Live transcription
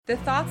The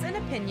thoughts and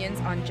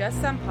opinions on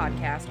Just Some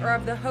Podcast are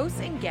of the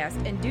hosts and guests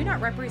and do not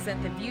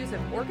represent the views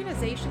of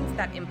organizations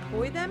that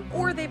employ them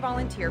or they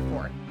volunteer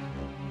for.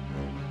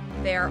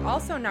 They are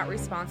also not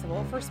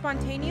responsible for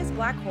spontaneous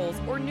black holes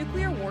or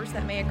nuclear wars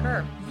that may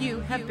occur.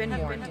 You have been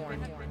warned.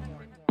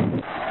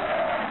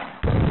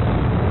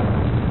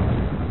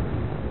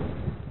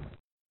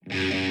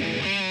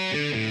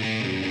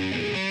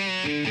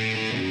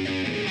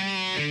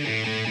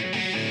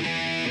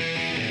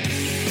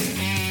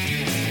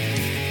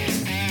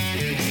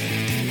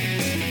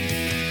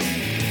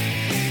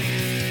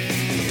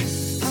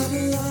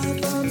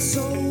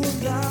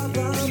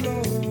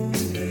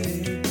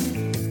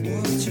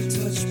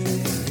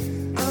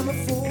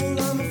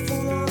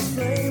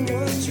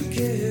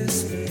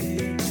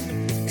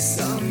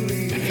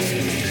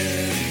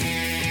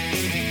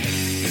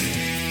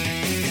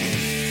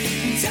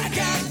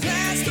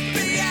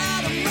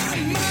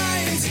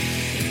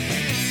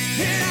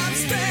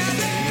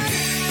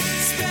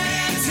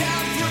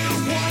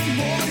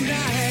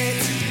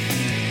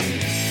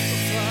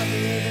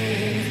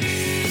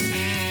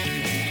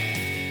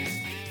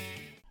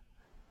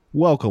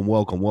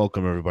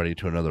 Welcome, everybody,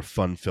 to another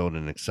fun-filled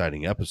and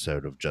exciting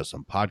episode of Just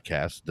Some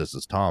Podcast. This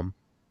is Tom.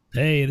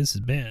 Hey, this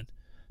is Ben.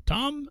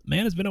 Tom,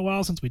 man, it's been a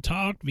while since we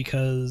talked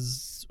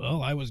because,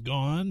 well, I was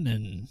gone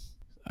and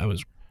I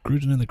was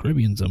cruising in the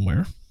Caribbean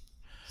somewhere.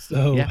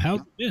 So, Yeah.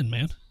 How's it been,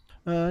 man?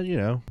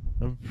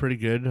 I'm pretty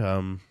good.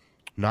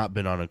 Not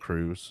been on a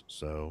cruise,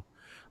 so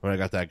I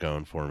got that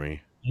going for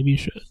me. Maybe you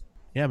should.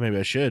 Yeah, maybe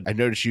I should. I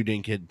noticed you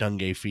didn't get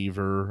dengue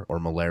fever or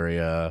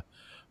malaria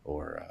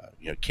or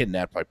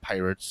kidnapped by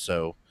pirates,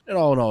 so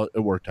all in all, it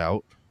worked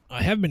out.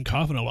 I have been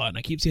coughing a lot and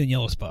I keep seeing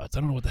yellow spots. I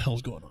don't know what the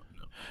hell's going on.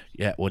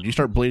 Yeah, when you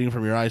start bleeding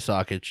from your eye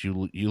sockets,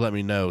 you let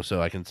me know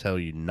so I can tell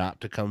you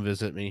not to come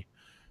visit me.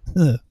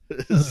 But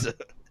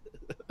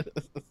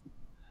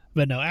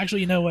no,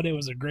 actually, you know what? It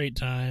was a great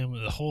time.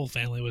 The whole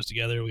family was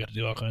together. We got to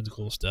do all kinds of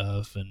cool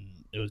stuff,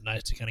 and it was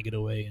nice to kind of get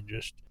away and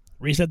just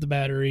reset the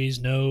batteries.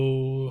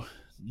 No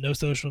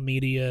social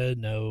media,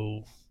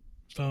 no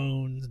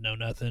phones, no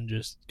nothing.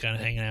 Just kind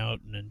of hanging out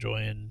and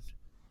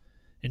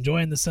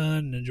enjoying the sun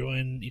and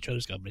enjoying each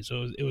other's company.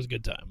 So it was a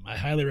good time. I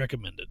highly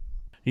recommend it.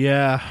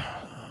 Yeah,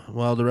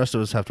 well, the rest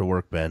of us have to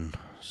work, Ben,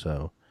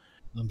 so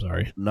I'm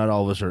sorry. not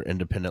all of us are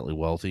independently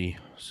wealthy,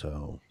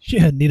 so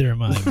Yeah, neither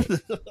am I.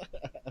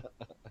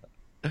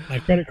 My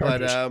credit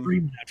card was But,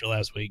 screaming after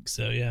last week,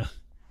 so yeah.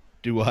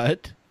 do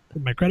what?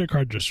 My credit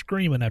card just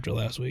screaming after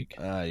last week.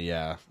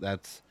 Yeah,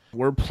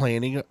 we're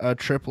planning a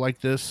trip like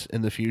this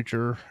in the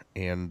future,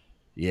 and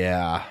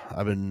yeah,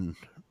 I've been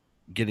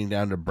getting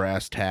down to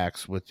brass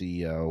tacks with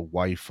the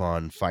wife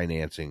on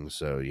financing,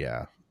 so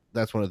yeah,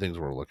 that's one of the things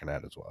we're looking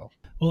at as well.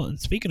 Well, and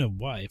speaking of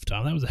wife,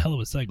 Tom, that was a hell of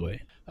a segue.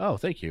 Oh,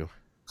 thank you.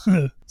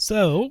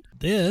 So,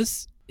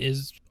 this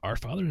is our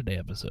Father's Day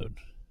episode.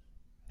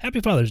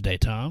 Happy Father's Day,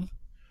 Tom.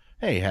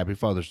 Hey, happy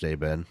Father's Day,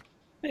 Ben.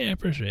 Hey, I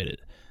appreciate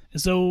it.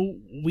 And so,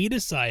 we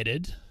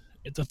decided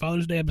it's a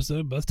Father's Day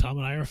episode. Both Tom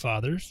and I are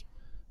fathers,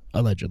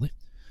 allegedly.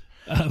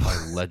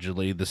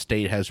 Allegedly, the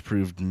state has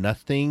proved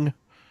nothing.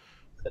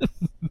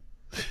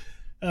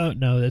 Oh,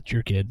 no, that's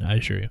your kid, I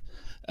assure you.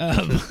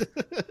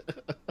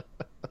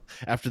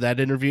 After that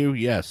interview,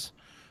 yes.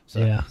 So,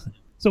 yeah.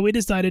 So we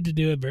decided to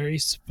do a very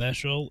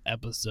special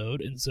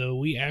episode, and so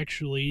we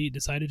actually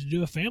decided to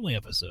do a family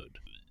episode.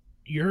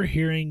 You're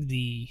hearing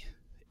the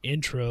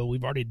intro.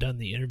 We've already done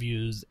the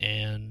interviews,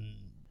 and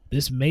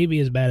this may be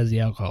as bad as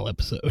the alcohol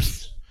episode.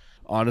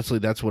 honestly,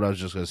 that's what I was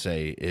just going to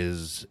say,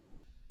 is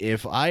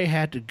if I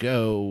had to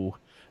go,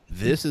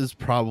 this is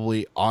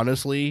probably,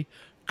 honestly,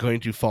 going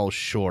to fall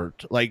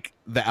short. Like,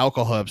 the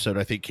alcohol episode,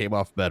 I think, came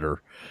off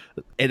better.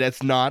 And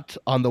it's not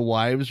on the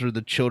wives or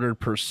the children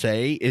per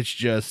se. It's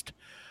just,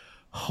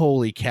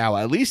 holy cow.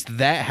 At least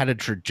that had a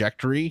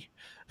trajectory.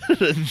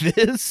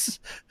 This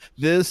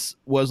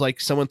was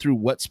like someone threw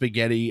wet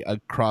spaghetti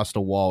across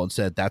the wall and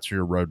said, that's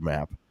your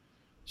roadmap.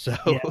 So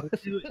yeah,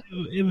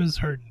 it was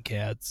hurting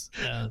cats,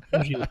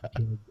 especially with the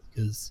kids,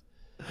 because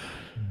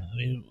I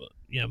mean,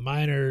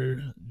 mine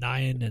are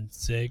 9 and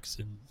 6,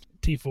 and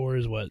T4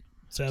 is what,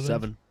 7?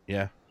 7,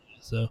 yeah.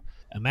 So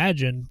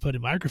imagine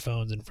putting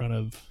microphones in front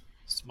of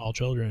small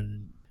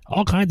children.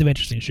 All kinds of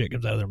interesting shit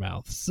comes out of their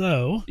mouth.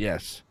 So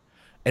yes,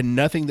 and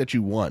nothing that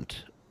you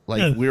want.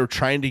 Like, we were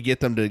trying to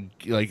get them to,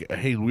 like,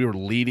 hey, we were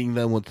leading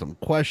them with some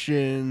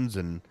questions,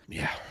 and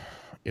yeah,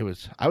 I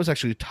was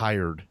actually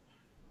tired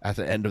at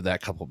the end of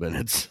that couple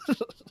minutes.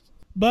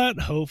 But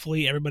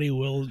hopefully everybody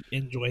will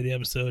enjoy the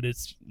episode.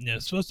 It's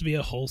supposed to be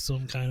a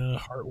wholesome, kind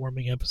of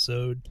heartwarming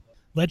episode.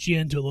 Let you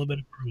into a little bit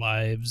of our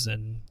lives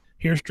and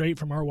hear straight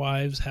from our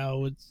wives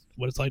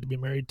what it's like to be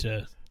married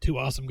to two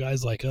awesome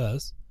guys like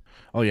us.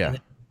 Oh yeah,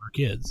 and our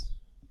kids.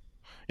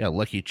 Yeah,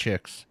 lucky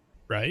chicks.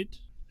 Right?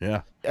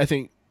 Yeah, I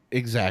think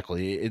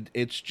exactly.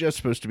 It's just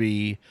supposed to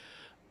be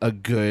a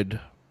good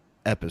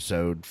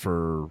episode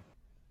for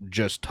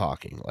just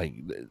talking. Like,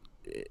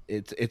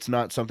 it's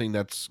not something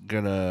that's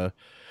gonna.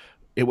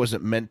 It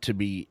wasn't meant to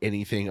be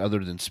anything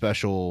other than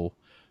special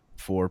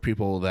for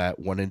people that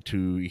wanted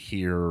to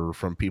hear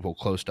from people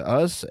close to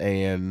us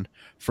and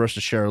for us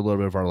to share a little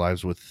bit of our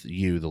lives with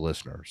you, the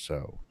listener.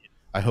 So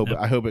I hope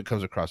it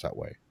comes across that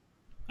way.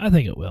 I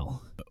think it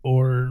will,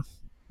 or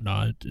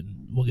not,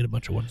 and we'll get a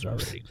bunch of 1-star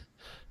ratings.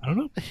 I don't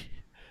know,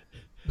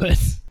 but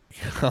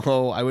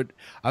Oh, I would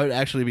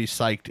actually be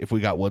psyched if we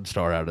got 1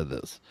 star out of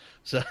this.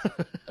 So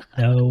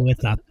no,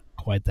 it's not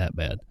quite that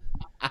bad.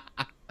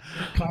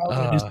 Kyle's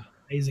gonna do some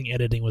amazing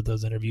editing with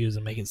those interviews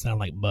and make it sound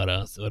like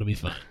butter, so it'll be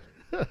fun.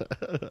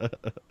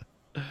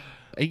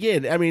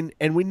 Again, I mean,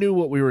 and we knew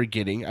what we were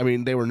getting. I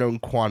mean, they were known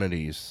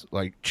quantities,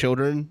 like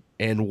children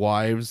and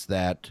wives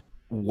that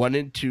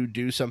wanted to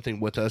do something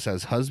with us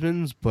as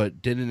husbands,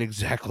 but didn't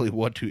exactly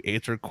want to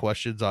answer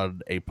questions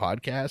on a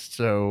podcast.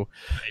 So,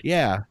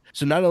 yeah.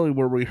 So not only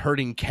were we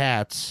herding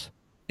cats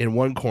in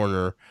one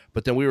corner,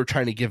 but then we were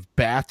trying to give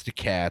bath to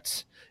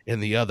cats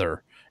in the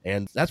other.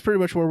 And that's pretty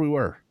much where we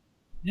were.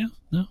 Yeah,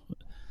 no.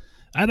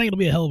 I think it'll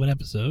be a hell of an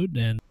episode.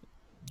 And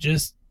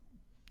just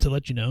to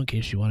let you know, in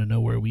case you want to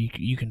know where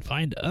you can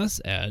find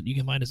us at, you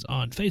can find us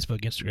on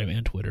Facebook, Instagram,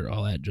 and Twitter,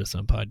 all at Just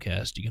Some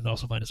Podcast. You can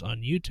also find us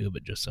on YouTube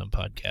at Just Some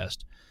Podcast.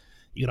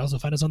 You can also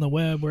find us on the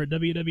web. We're at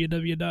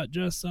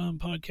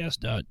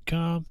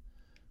www.justsomepodcast.com.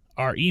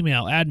 Our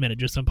email, admin at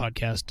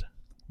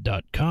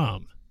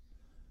justsomepodcast.com.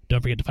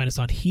 Don't forget to find us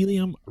on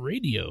Helium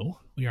Radio.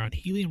 We are on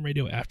Helium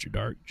Radio After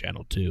Dark,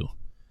 Channel 2.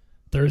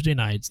 Thursday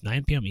nights,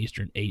 9 p.m.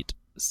 Eastern, 8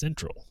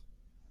 Central.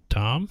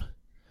 Tom,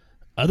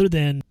 other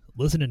than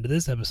listening to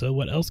this episode,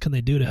 what else can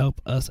they do to help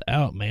us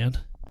out, man?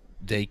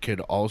 They could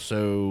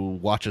also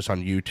watch us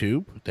on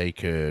YouTube. They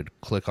could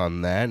click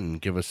on that and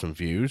give us some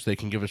views. They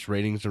can give us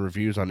ratings and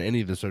reviews on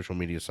any of the social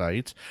media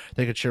sites.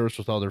 They could share us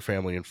with all their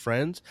family and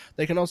friends.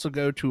 They can also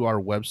go to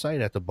our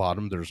website. At the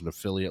bottom, there's an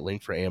affiliate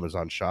link for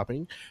Amazon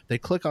shopping. They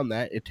click on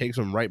that. It takes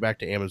them right back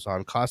to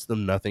Amazon. Costs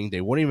them nothing.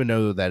 They won't even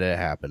know that it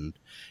happened.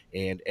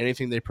 And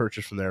anything they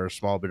purchase from there, a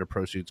small bit of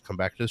proceeds come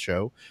back to the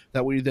show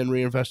that we then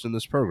reinvest in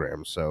this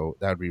program. So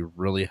that would be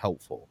really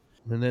helpful.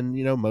 And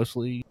then,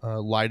 mostly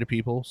lie to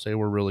people, say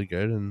we're really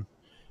good, and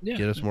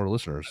get us more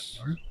listeners.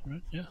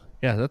 Right, yeah.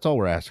 Yeah, that's all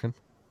we're asking.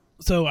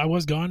 So I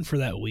was gone for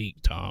that week,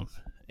 Tom,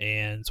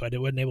 and so I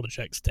wasn't able to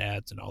check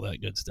stats and all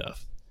that good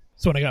stuff.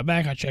 So when I got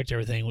back, I checked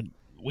everything.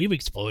 We've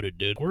exploded,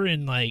 dude. We're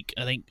in, I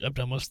think, up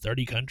to almost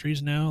 30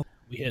 countries now.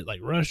 We hit,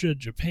 Russia,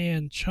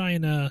 Japan,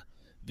 China,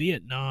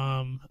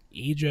 Vietnam,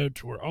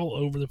 Egypt. We're all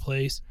over the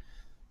place.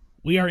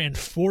 We are in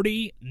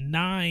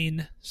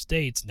 49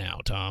 states now,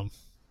 Tom.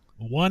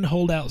 One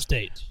holdout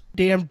state.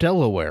 Damn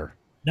Delaware.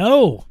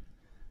 No.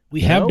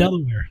 We have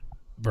Delaware.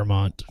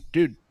 Vermont.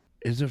 Dude,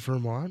 is it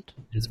Vermont?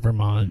 It's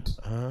Vermont.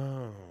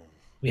 Oh.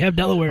 We have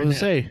Delaware. I was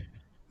going to say,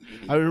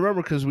 I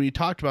remember because we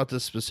talked about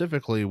this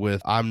specifically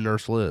with I'm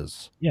Nurse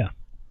Liz. Yeah.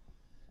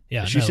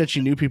 Yeah. She said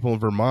she knew people in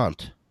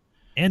Vermont.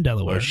 And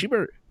Delaware.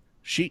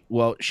 She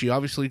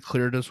obviously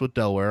cleared us with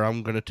Delaware.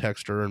 I'm going to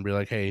text her and be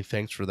like, hey,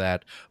 thanks for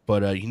that.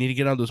 But you need to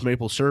get on those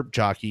maple syrup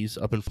jockeys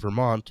up in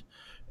Vermont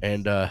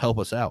and help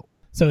us out.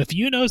 So if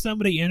you know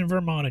somebody in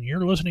Vermont and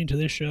you're listening to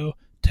this show,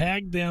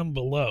 tag them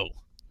below.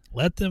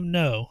 Let them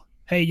know,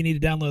 hey, you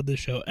need to download this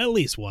show at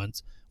least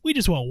once. We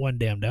just want one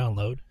damn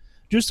download,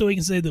 just so we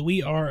can say that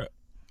we are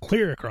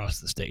clear across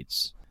the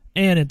states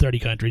and in 30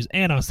 countries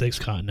and on 6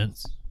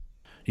 continents.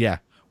 Yeah,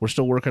 we're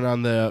still working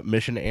on the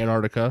Mission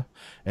Antarctica,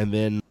 and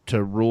then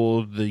to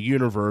rule the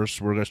universe,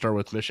 we're going to start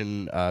with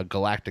Mission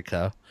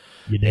Galactica.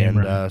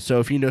 Right. So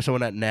if you know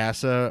someone at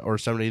NASA or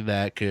somebody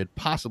that could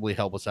possibly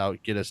help us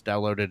out, get us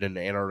downloaded in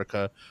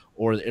Antarctica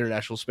or the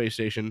International Space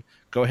Station,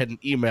 go ahead and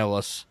email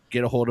us,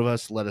 get a hold of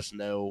us, let us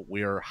know.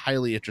 We are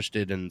highly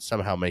interested in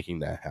somehow making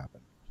that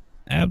happen.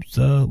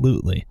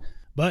 Absolutely.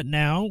 But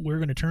now we're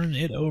going to turn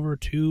it over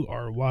to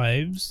our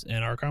wives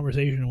and our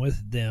conversation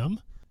with them.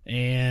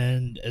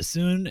 And as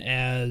soon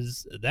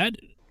as that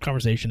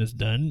conversation is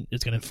done,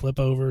 it's going to flip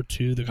over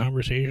to the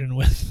conversation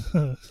with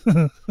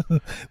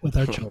with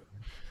our children.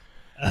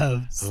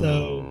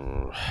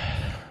 So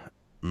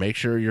make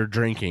sure you're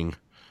drinking.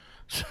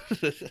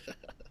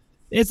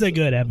 It's a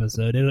good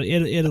episode.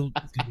 It's going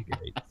to be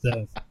great.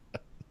 So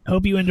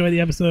hope you enjoy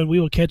the episode. We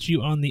will catch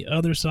you on the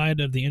other side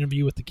of the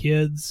interview with the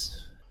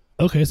kids.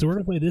 Okay, so we're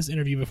going to play this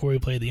interview before we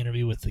play the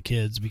interview with the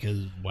kids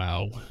because,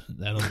 wow,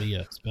 that'll be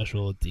a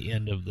special at the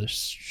end of the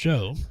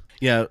show.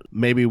 Yeah,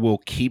 maybe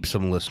we'll keep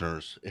some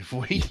listeners if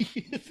we...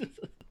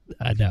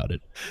 I doubt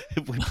it.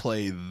 If we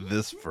play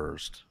this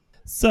first.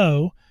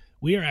 So,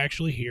 we are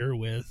actually here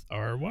with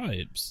our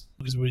wives.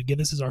 Because, again,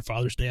 this is our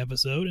Father's Day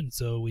episode, and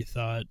so we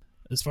thought,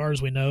 as far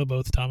as we know,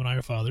 both Tom and I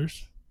are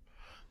fathers.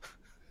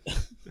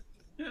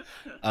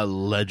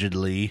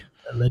 Allegedly.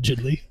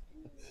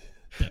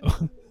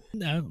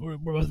 No, we're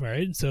both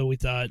married, and so we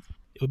thought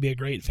it would be a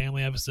great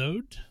family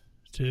episode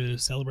to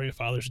celebrate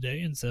Father's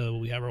Day, and so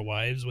we have our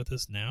wives with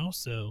us now.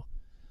 So,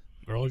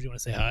 girls, you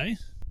want to say hi?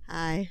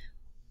 Hi.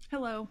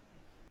 Hello.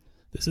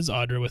 This is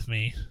Audra with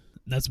me,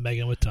 and that's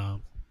Megan with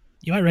Tom.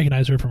 You might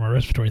recognize her from our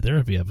respiratory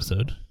therapy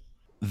episode.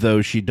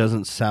 Though she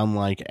doesn't sound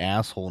like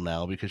asshole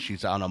now because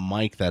she's on a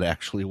mic that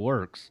actually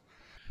works.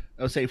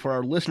 I would say for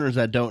our listeners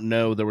that don't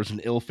know, there was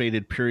an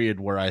ill-fated period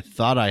where I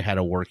thought I had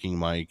a working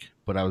mic,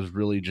 but I was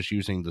really just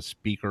using the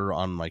speaker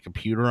on my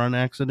computer on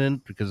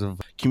accident because of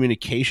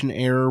communication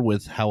error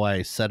with how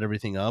I set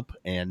everything up.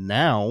 And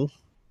now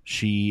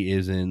she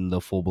is in the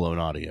full-blown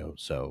audio.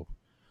 So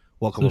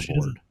welcome So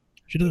aboard.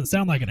 She doesn't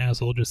sound like an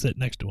asshole. Just sit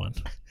next to one.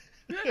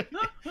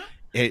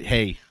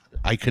 Hey,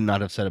 I could not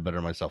have said it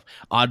better myself.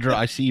 Audra,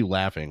 I see you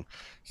laughing.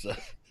 So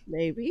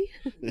Maybe.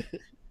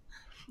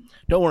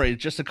 don't worry,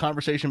 it's just a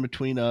conversation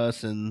between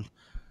us and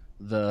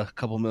the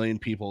couple million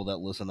people that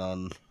listen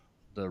on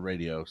the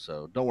radio.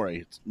 So don't worry,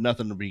 it's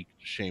nothing to be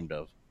ashamed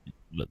of.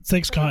 But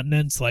 6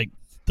 continents, like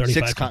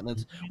 35 6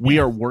 continents. We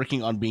are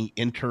working on being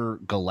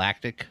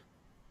intergalactic.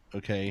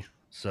 Okay,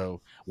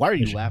 so why are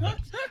you laughing?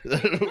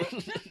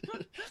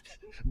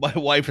 My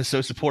wife is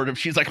so supportive.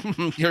 She's like,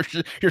 "You're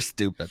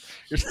stupid.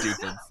 You're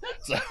stupid."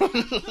 So,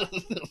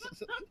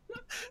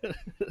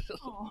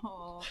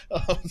 Aww,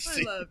 oh,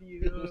 I love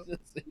you.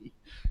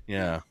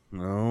 Yeah.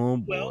 No.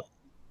 Boy. Well,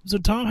 so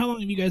Tom, how long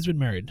have you guys been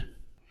married?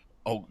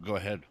 Oh, go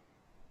ahead.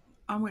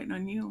 I'm waiting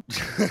on you.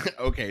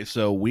 Okay,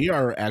 so we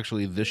are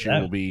actually this year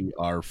will be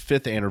our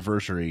 5th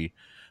anniversary,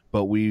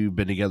 but we've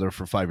been together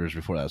for 5 years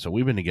before that. So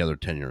we've been together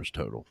 10 years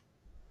total.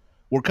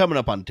 We're coming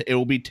up on it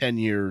will be 10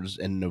 years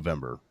in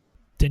November.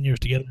 10 years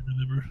together in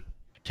November.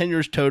 10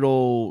 years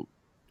total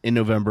in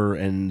November,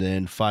 and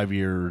then 5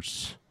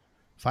 years.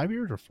 5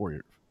 years or 4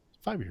 years?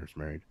 5 years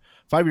married.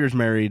 5 years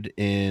married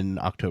in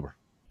October.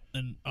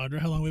 And Audra,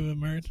 how long have we been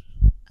married?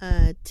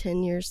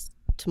 10 years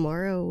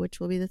tomorrow, which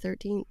will be the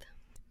 13th.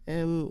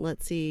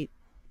 Let's see,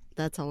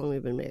 that's how long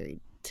we've been married.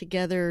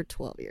 Together,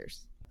 12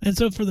 years. And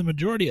so for the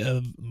majority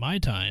of my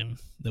time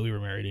that we were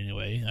married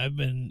anyway, I've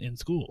been in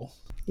school.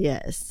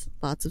 Yes,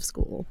 lots of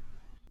school.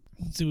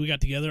 So we got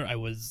together.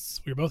 We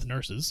were both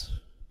nurses,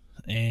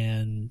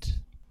 and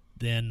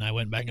then I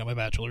went back and got my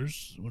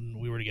bachelor's when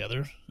we were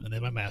together, and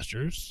then my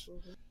master's.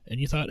 And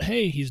you thought,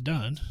 hey, he's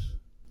done.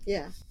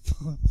 Yeah,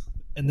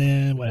 And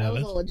then what that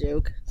was happened? all a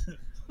joke.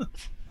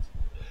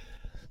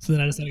 So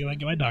then I decided to go back and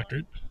get my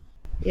doctorate.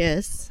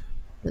 Yes,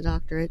 the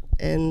doctorate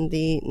and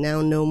the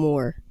now no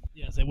more.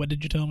 Yeah. So what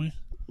did you tell me?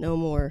 No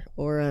more,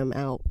 or I'm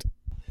out.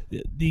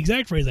 The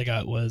exact phrase I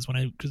got was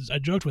because I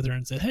joked with her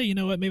and said, hey, you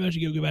know what? Maybe I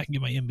should go back and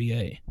get my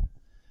MBA.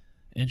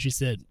 And she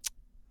said,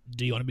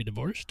 do you want to be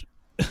divorced?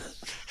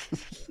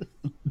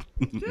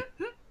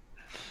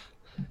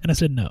 And I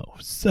said no.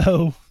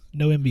 So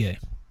no MBA.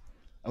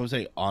 I would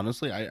say,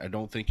 honestly, I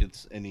don't think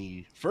it's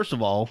any. First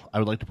of all, I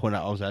would like to point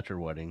out I was at your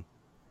wedding.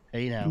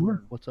 Hey, now. You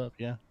were. What's up?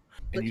 Yeah.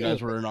 And Look you at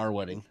guys it. were in our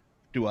wedding.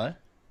 Do what?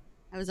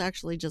 I was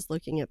actually just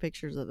looking at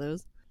pictures of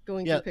those.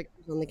 Going Yeah. through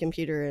pictures on the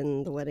computer,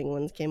 and the wedding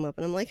ones came up,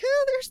 and I'm like,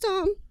 oh, there's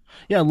Tom.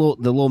 Yeah, the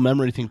little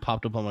memory thing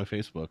popped up on my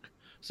Facebook.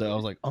 So I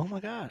was like, oh my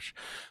gosh.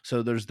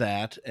 So there's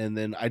that. And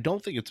then I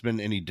don't think it's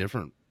been any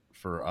different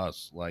for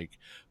us. Like,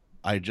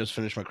 I just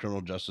finished my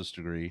criminal justice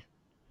degree,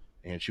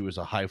 and she was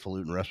a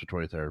highfalutin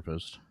respiratory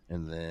therapist.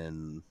 And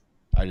then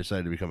I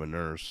decided to become a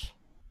nurse.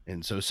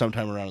 And so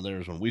sometime around there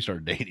is when we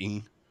started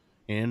dating.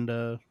 And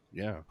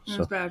yeah. His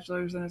So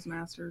bachelor's and his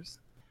master's.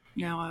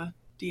 Now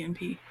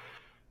DNP.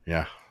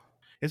 yeah.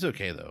 It's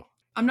okay though.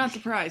 I'm not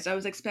surprised. I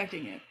was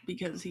expecting it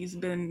because he's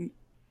been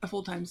a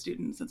full-time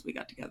student since we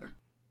got together.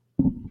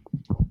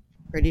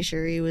 Pretty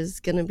sure he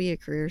was going to be a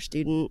career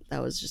student.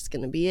 That was just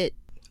going to be it.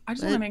 I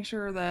just want to make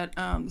sure that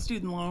the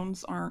student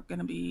loans aren't going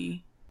to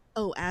be...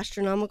 Oh,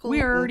 astronomical?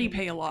 We already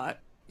pay a lot.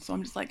 So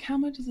I'm just like, how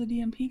much is the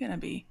DNP going to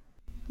be?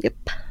 Yep.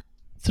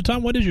 So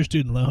Tom, what is your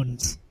student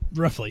loans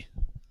roughly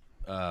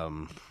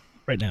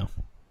right now?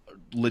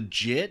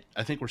 Legit,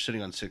 I think we're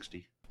sitting on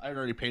 60. I had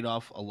already paid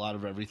off a lot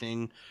of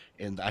everything,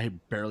 and I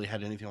barely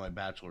had anything on my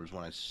bachelor's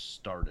when I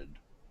started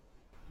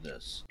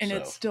this. And so.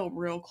 it's still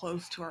real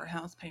close to our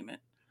house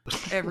payment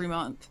every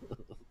month.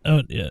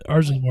 Oh yeah,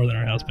 ours is more than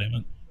our house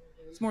payment.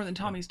 It's more than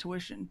Tommy's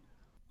tuition.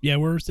 Yeah,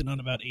 we're sitting on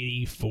about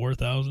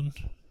 $84,000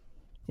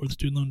 for the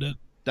student loan debt.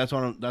 That's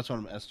what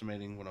I'm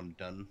estimating when I'm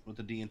done with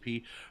the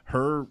DNP.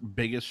 Her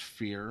biggest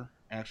fear,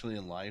 actually,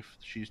 in life,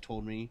 she's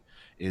told me,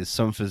 is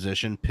some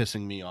physician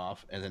pissing me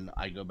off, and then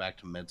I go back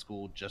to med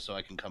school just so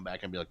I can come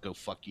back and be like, "Go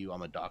fuck you!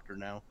 I'm a doctor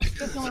now."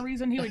 That's the only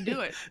reason he would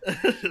do it.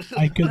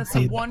 I could That's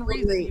see the that. one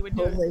reason he would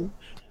do it.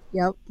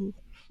 Yep.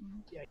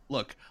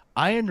 Look,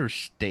 I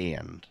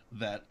understand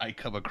that I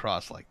come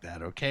across like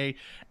that, okay?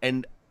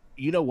 And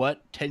you know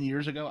what? 10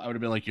 years ago, I would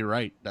have been like, "You're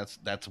right.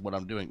 That's what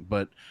I'm doing."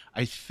 But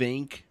I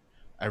think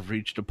I've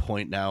reached a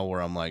point now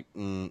where I'm like,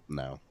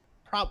 no.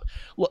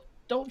 Look,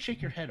 don't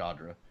shake your head,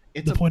 Audra.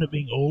 It's The point of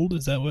being old,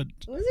 is that what?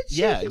 Was it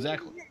Yeah, shaking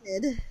exactly. your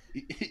head?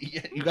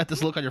 Yeah, you got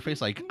this look on your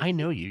face like, I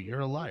know you. You're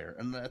a liar,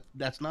 and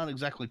that's not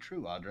exactly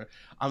true, Audra.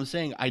 I'm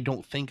saying I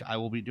don't think I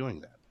will be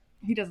doing that.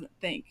 He doesn't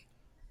think.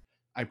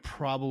 I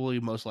probably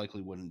most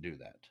likely wouldn't do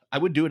that. I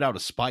would do it out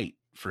of spite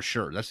for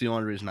sure. That's the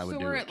only reason I would So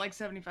do we're it. at like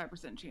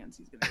 75% chance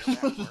he's going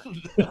to go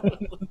back for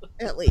it.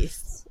 At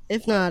least.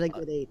 If not, a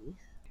good 80.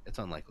 It's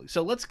unlikely.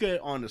 So let's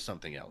get on to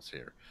something else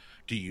here.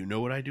 Do you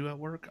know what I do at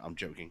work? I'm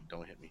joking.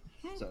 Don't hit me.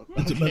 So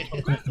That's what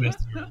the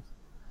rest of you-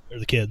 or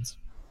the kids.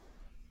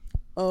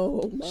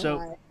 Oh my.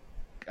 So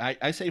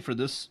I say for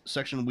this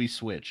section we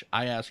switch.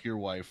 I ask your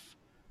wife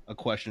a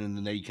question and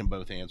then they can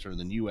both answer, and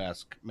then you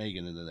ask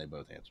Megan and then they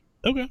both answer.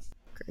 Okay.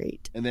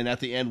 Great. And then at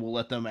the end we'll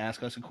let them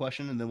ask us a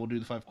question and then we'll do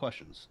the 5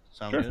 questions.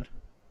 Sound Sure. good?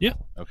 Yeah.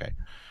 Okay.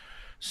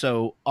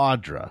 So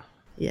Audra,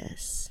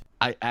 Yes.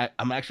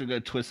 I'm actually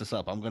going to twist this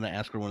up. I'm going to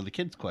ask her one of the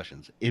kids'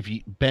 questions. If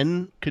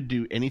Ben could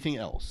do anything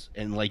else,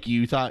 and like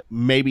you thought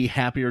maybe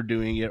happier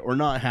doing it or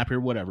not happier,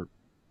 whatever.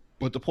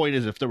 But the point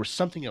is, if there was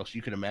something else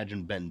you could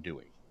imagine Ben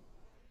doing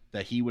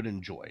that he would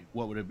enjoy,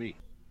 what would it be?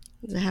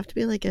 Does it have to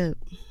be like a...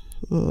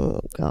 Oh,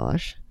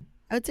 gosh.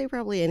 I would say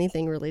probably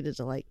anything related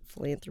to like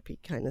philanthropy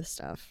kind of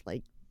stuff,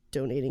 like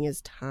donating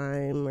his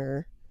time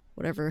or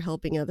whatever,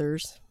 helping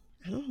others.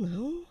 I don't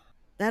know.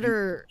 That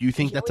or... You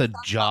think he that's a always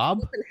talks about job?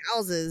 flipping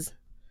houses.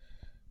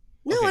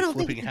 No, Okay, I don't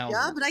think flipping it's a houses.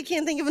 job, but I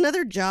can't think of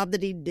another job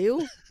that he'd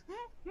do.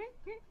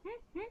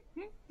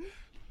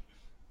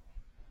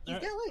 He's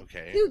got like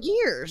Okay. 2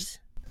 gears.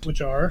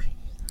 Which are?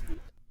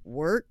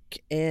 Work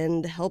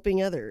and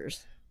helping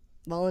others.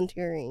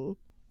 Volunteering.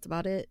 That's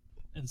about it.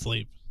 And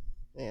sleep.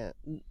 Yeah.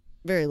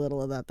 Very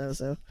little of that though,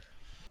 so.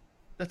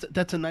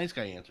 That's a nice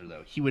guy answer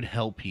though. He would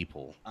help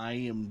people. I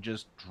am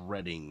just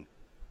dreading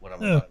what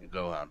I'm Oh. about to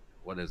go on.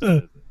 What is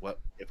it? What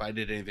if I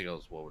did anything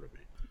else? What would it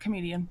be?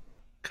 Comedian.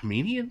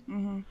 Comedian?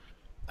 Mm-hmm.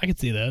 I could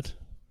see that.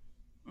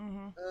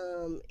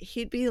 Mm-hmm.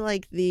 He'd be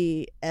like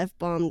the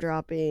F-bomb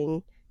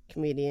dropping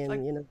comedian,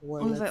 Like, you know, the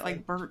one What was that's that,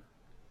 like Bert?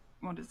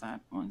 What is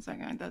that? One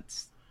second.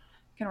 That's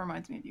kind of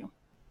reminds me of you.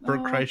 Bert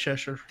Oh,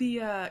 Kreischer? The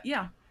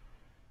yeah.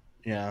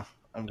 Yeah.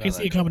 I'm I can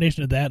see a gonna-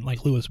 combination of that and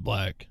like Lewis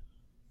Black.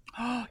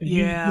 You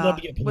Yeah. love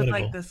to get With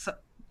like political.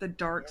 the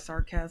dark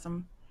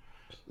sarcasm.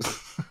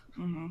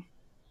 Mm-hmm.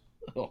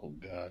 Oh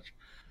gosh.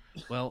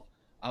 Well,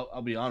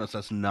 I'll be honest.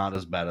 That's not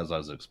as bad as I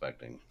was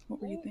expecting.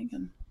 What were you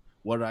thinking?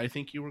 What did I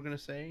think you were gonna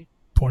say?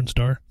 Porn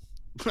star.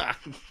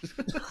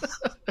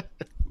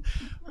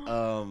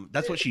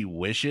 That's what she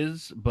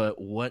wishes,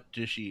 but what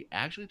does she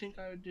actually think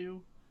I would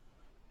do?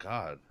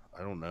 God,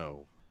 I don't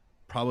know.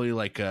 Probably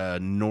like a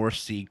North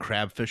Sea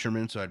crab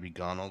fisherman, so I'd be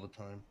gone all the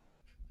time.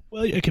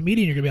 Well, a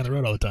comedian, you're gonna be on the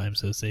road all the time.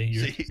 So see,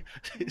 you're,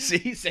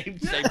 See, same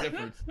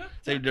difference.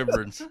 Same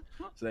difference.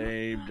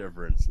 Same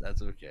difference.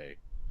 That's okay.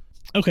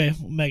 okay,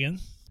 Megan.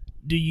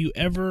 Do you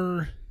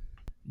ever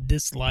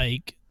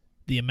dislike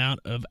the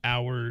amount of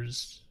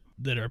hours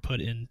that are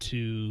put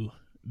into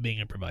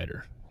being a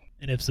provider?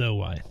 And if so,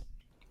 why?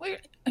 Well,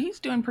 he's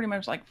doing pretty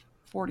much like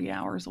 40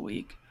 hours a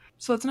week,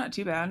 so it's not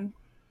too bad.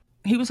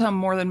 He was home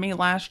more than me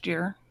last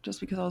year, just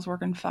because I was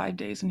working 5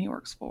 days and he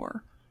works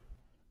 4.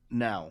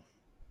 Now,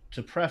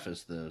 to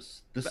preface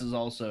this, this is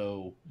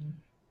also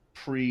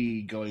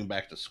pre going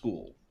back to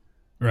school.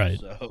 Right.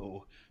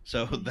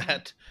 So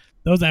that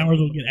Those hours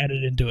will get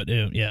added into it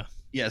too. Yeah.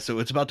 yeah, so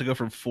it's about to go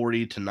from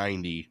 40 to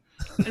 90.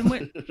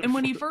 And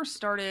when he first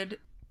started,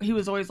 he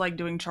was always like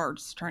doing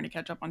charts, trying to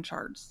catch up on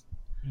charts.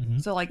 Mm-hmm.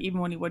 So like even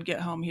when he would get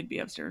home, he'd be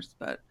upstairs.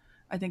 But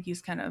I think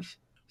he's kind of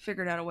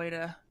figured out a way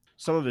to.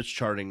 Some of it's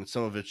charting,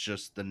 some of it's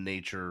just the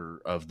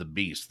nature of the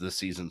beast. This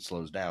season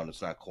slows down.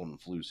 It's not cold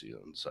and flu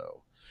season,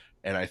 so.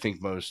 And I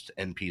think most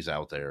NPs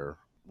out there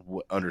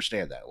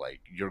understand that.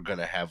 Like, you're going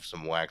to have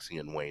some waxing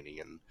and waning.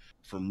 And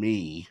for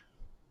me,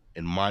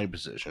 in my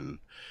position,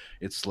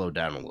 it's slowed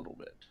down a little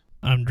bit.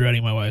 I'm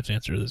dreading my wife's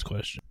answer to this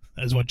question.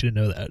 I just want you to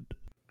know that.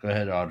 Go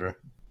ahead, Audra.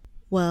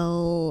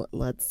 Well,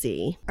 let's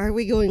see. Are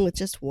we going with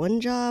just one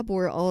job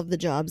or all of the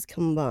jobs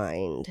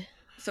combined?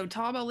 So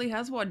Tom only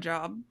has one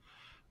job.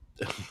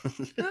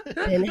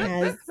 Ben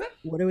has,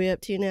 what are we up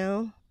to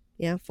now?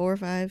 Yeah, 4 or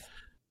 5?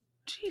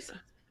 Jesus.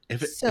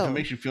 If it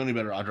makes you feel any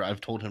better, Audra,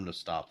 I've told him to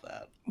stop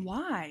that.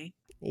 Why?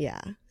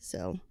 Yeah,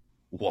 so.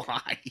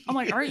 Why? I'm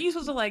like, aren't you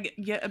supposed to like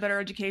get a better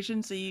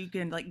education so you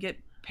can like get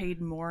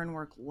paid more and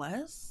work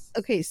less?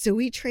 Okay, so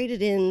we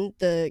traded in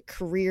the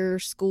career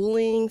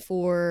schooling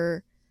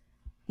for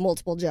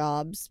multiple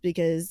jobs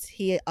because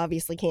he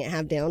obviously can't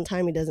have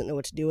downtime. He doesn't know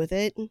what to do with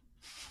it.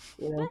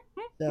 You know?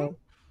 So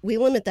we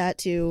limit that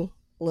to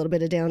a little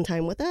bit of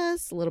downtime with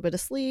us, a little bit of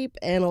sleep,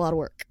 and a lot of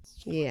work.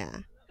 Yeah.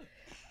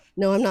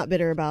 No, I'm not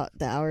bitter about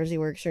the hours he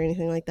works or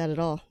anything like that at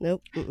all.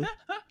 Nope. Mm-mm.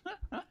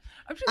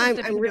 I'm sure that's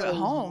different to do at really-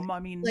 home. I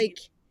mean, Like,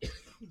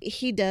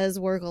 he does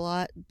work a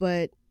lot,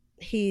 but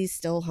he's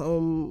still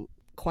home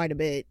quite a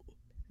bit.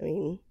 I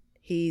mean,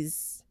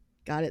 he's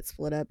got it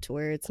split up to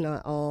where it's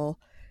not all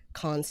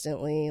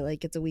constantly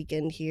like it's a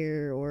weekend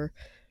here, or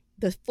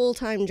the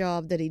full-time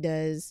job that he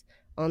does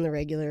on the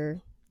regular,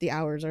 the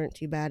hours aren't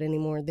too bad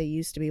anymore. They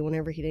used to be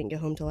whenever he didn't get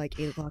home till like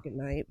 8 o'clock at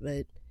night,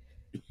 but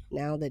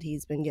now that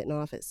he's been getting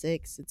off at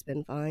 6, it's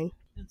been fine.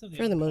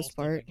 For the most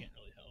part.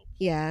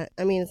 Yeah,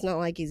 I mean, it's not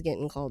like he's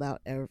getting called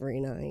out every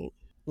night,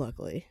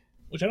 luckily.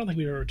 Which I don't think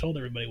we've ever told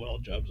everybody what all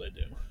jobs I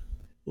do.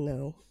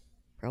 No,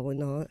 probably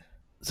not.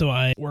 So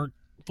I work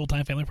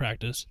full-time family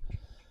practice,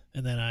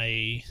 and then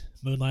I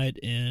moonlight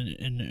in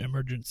an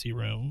emergency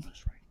room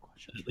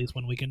at least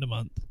 1 weekend a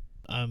month.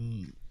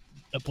 I'm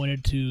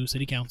appointed to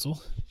city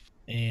council,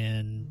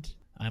 and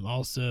I'm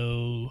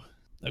also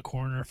a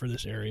coroner for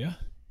this area.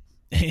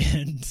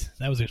 And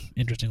that was an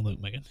interesting look,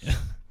 Megan. Yeah.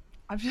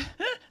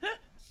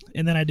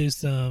 And then I do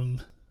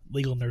some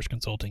legal nurse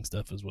consulting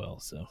stuff as well.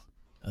 So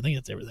I think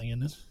that's everything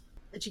in it.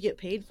 That you get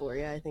paid for,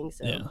 yeah, I think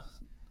so. Yeah.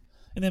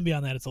 And then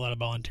beyond that, it's a lot of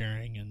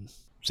volunteering and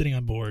sitting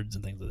on boards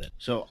and things like that.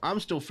 So I'm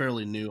still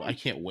fairly new. I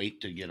can't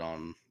wait to get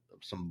on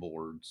some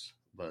boards,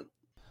 but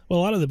Well,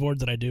 a lot of the boards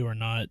that I do are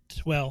not,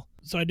 well,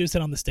 so I do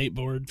sit on the state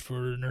board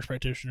for nurse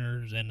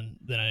practitioners, and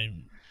then I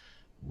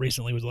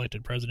recently was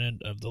elected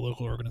president of the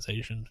local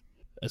organization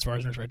as far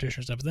as nurse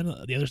practitioner stuff. But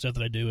then the other stuff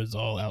that I do is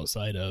all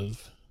outside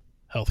of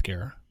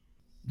healthcare,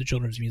 the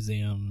Children's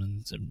Museum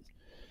and some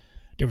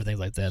different things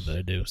like that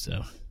I do.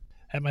 So I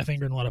have my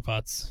finger in a lot of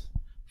pots.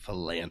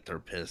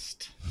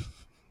 philanthropist.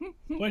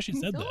 Why she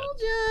said Told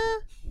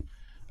that?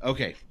 ya.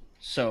 Okay,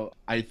 so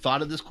I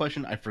thought of this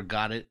question, I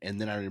forgot it, and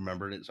then I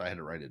remembered it, so I had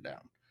to write it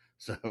down.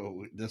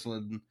 So this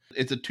one,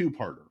 it's a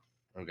two-parter,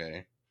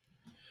 okay?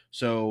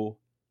 So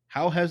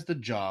how has the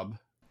job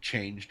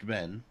changed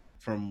Ben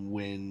from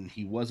when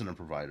he wasn't a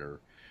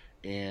provider,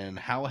 and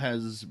how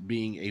has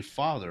being a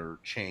father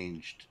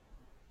changed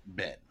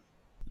Ben?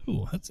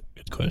 Ooh, that's a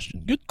good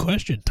question. Good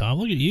question, Tom.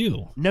 Look at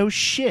you. No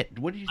shit.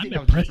 What do you think?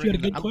 I'm impressed you had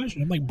a good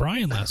question. I'm like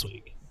Brian last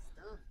week.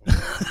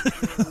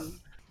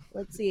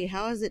 Let's see,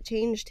 how has it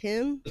changed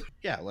him?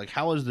 Yeah, like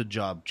how has the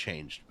job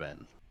changed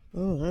Ben?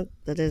 Oh,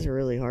 that is a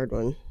really hard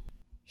one.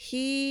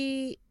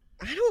 I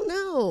don't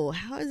know.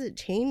 How has it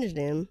changed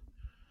him?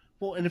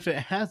 Well, and if it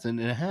hasn't,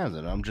 it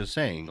hasn't. I'm just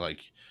saying, like,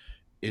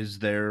 is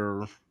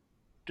there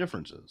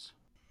differences?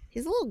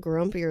 He's a little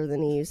grumpier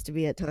than he used to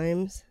be at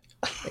times.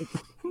 Like,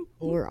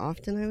 more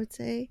often, I would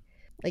say.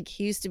 Like,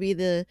 he used to be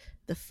the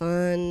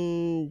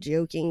fun,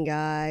 joking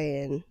guy,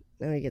 and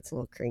now he gets a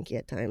little cranky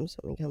at times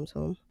when he comes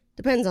home.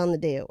 Depends on the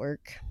day at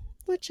work,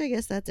 which I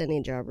guess that's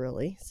any job,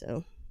 really.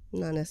 So,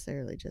 not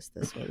necessarily just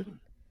this one.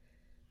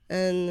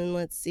 And then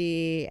let's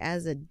see,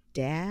 as a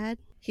dad,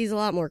 he's a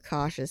lot more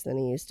cautious than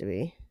he used to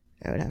be,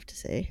 I would have to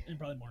say. And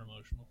probably more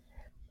emotional.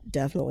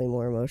 Definitely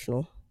more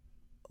emotional.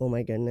 Oh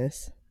my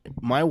goodness.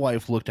 My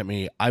wife looked at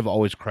me. I've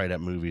always cried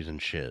at movies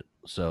and shit,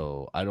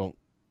 so I've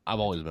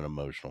always been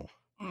emotional.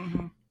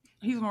 Mm-hmm.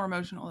 He's more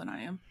emotional than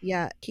I am.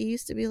 Yeah, he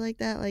used to be like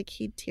that. Like,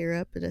 he'd tear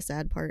up at a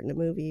sad part in a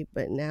movie,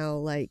 but now,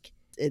 like,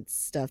 it's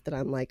stuff that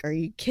I'm like, are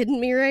you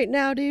kidding me right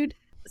now, dude?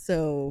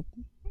 So,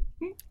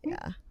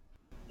 yeah.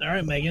 All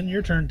right, Megan,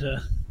 your turn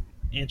to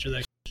answer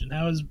that question.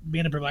 How has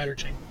being a provider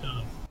changed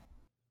Tom?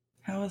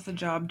 How has the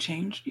job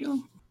changed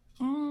you?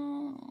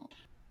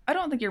 I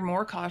don't think you're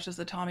more cautious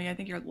than Tommy. I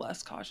think you're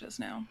less cautious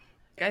now.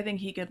 I think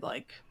he could,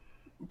 like,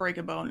 break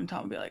a bone and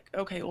Tom would be like,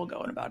 okay, we'll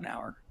go in about an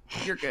hour.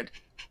 You're good.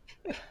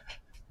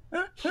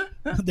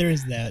 There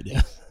is that,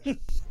 yeah.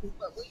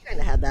 But we kind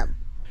of had that.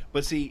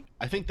 But see,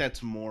 I think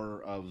that's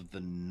more of the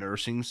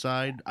nursing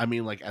side. I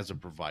mean, like, as a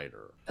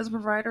provider. As a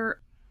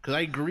provider, Because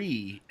I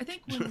agree. I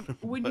think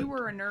when But- you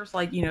were a nurse,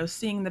 like, you know,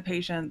 seeing the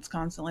patients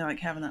constantly, like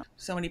having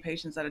so many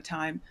patients at a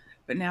time.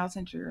 But now,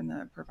 since you're in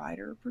the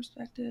provider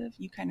perspective,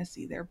 you kind of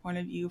see their point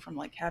of view from,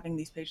 like, having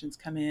these patients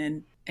come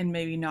in and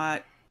maybe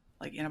not,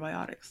 like,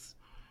 antibiotics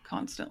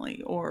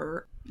constantly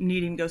or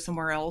needing to go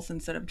somewhere else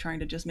instead of trying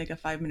to just make a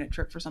 5-minute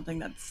trip for something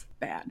that's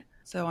bad.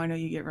 So I know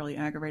you get really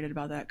aggravated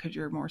about that because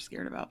you're more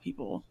scared about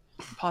people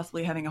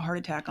possibly having a heart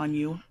attack on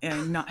you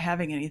and not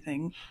having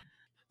anything.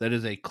 That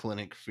is a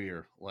clinic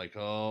fear. Like,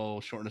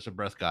 oh, shortness of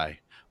breath guy.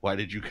 Why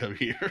did you come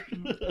here?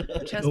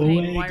 Chest Go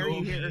pain, away, why are go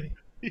you here? away.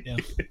 Yeah.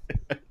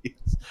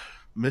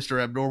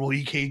 Mr. Abnormal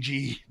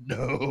EKG.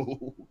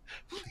 No,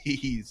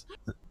 please.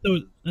 So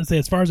let's say,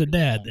 as far as a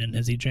dad, then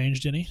has he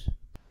changed any?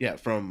 Yeah,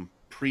 from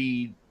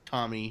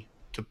pre-Tommy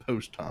to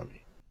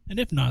post-Tommy. And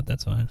if not,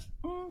 that's fine.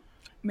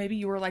 Maybe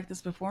you were like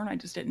this before and I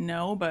just didn't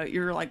know, but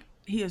you're like,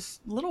 he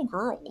has little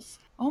girls.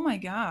 Oh my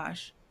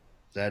gosh.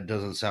 That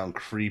doesn't sound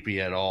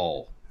creepy at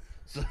all.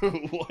 So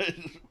what?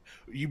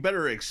 You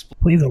better explain,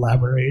 Please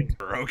elaborate.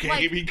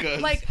 okay?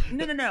 Because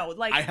No.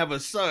 Like, I have a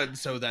son,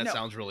 so that No.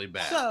 sounds really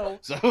bad.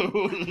 So,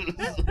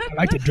 I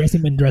like to dress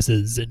him in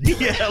dresses. And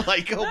yeah,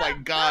 like, oh my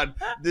god,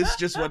 this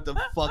just went to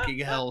fucking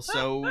hell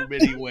so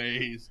many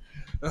ways.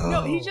 no,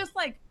 Oh. he's just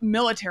like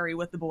military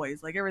with the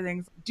boys. Like,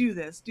 everything's do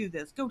this,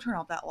 go turn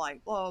off that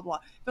light, blah, blah, blah.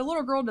 If a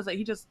little girl does it,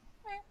 he just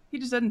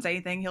doesn't say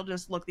anything. He'll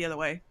just look the other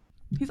way.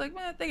 He's like,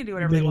 they can do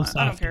whatever they Little want.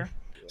 I don't softy. care.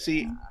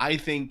 See, I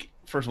think,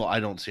 first of all, I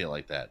don't see it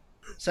like that.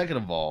 Second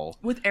of all,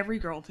 With every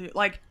girl, too.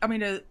 Like, I mean,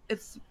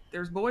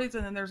 there's boys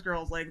and then there's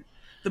girls. Like,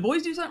 the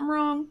boys do something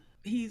wrong,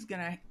 he's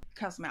gonna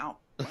cuss them out.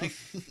 Like,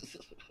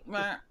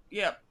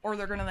 yep. Or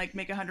they're gonna, like,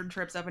 make 100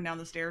 trips up and down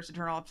the stairs to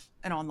turn off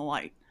and on the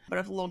light. But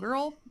if a little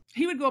girl,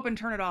 he would go up and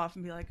turn it off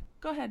and be like,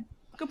 go ahead,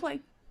 go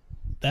play.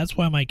 that's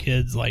why my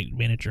kids like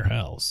being at your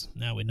house.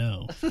 Now we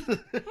know. Get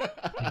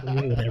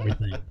away with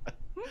everything.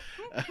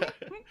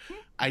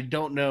 I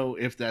don't know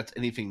if that's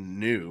anything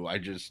new. I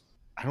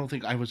don't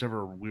think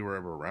we were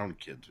ever around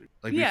kids.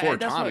 Like, Yeah, before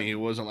that's Tommy, what- it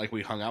wasn't like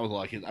we hung out with a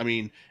lot of kids. I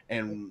mean,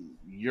 and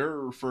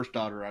your first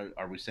daughter,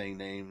 are we saying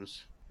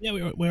names? Yeah,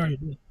 we already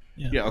did.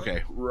 Yeah. Yeah,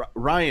 okay.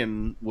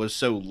 Ryan was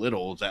so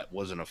little that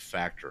wasn't a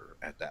factor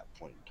at that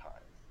point in time.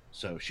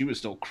 So she was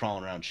still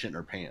crawling around shitting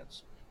her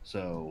pants.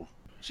 So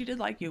She did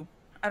like you.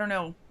 I don't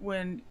know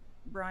when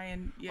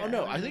Brian. Yeah. oh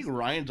no, I think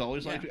Ryan's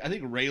always Yeah. liked me. I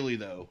think Rayleigh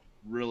though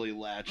really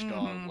latched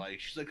on. Like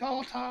she's like,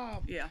 oh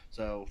Tom. Yeah.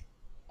 So,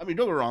 I mean,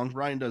 don't get me wrong,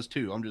 Ryan does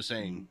too. I'm just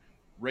saying,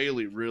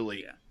 Rayleigh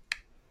really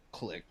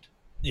clicked.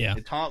 Yeah.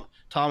 And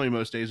Tommy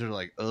most days are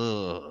like,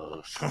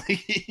 ugh.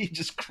 He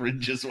just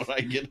cringes when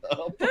I get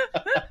up.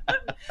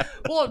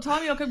 Well,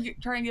 Tommy will come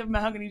try and give him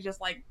a hug, and he's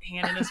just like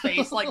hand in his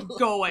face, like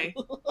go away,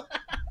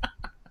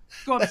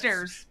 go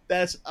upstairs.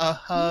 That's a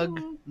hug.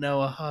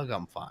 No, a hug.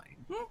 I'm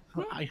fine.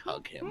 I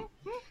hug him.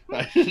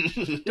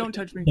 Don't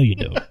touch me. No, you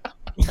don't.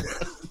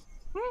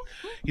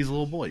 He's a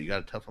little boy. You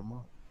got to tough him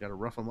up. You got to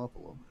rough him up a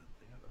little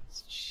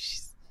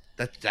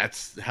bit.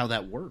 That's how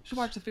that works. Should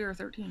watch The Fear of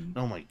 13.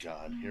 Oh my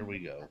God! Here we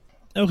go.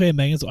 Okay,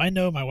 Megan, so I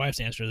know my wife's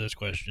answer to this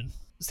question.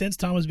 Since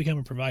Tom has become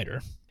a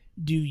provider,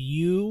 do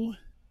you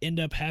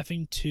end up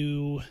having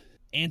to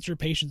answer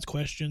patients'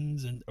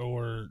 questions,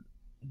 or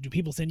do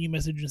people send you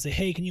messages and say,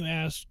 hey, can you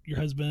ask your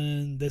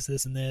husband this,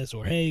 and this,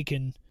 or hey,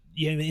 can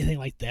you have anything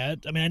like that?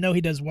 I mean, I know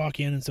he does walk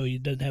in, and so he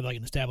doesn't have like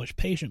an established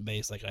patient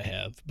base like I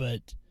have,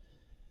 but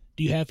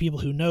do you have people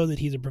who know that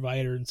he's a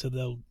provider, and so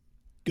they'll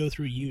go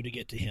through you to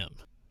get to him?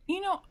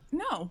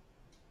 No.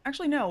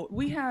 Actually, no.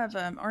 We have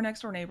our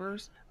next door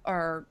neighbors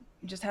are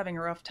just having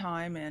a rough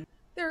time, and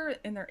they're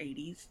in their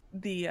 80s.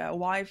 The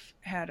wife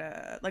had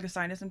a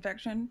sinus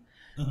infection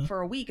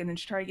for a week, and then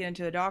she tried to get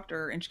into the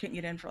doctor, and she couldn't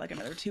get in for like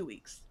another 2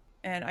 weeks.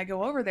 And I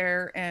go over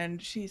there,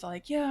 and she's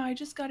like, yeah, I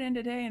just got in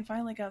today and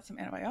finally got some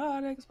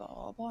antibiotics, blah,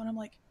 blah, blah. And I'm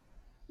like,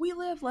 we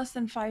live less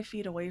than 5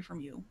 feet away from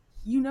you.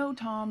 You know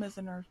Tom is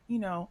a nurse,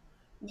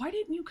 Why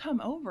didn't you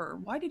come over?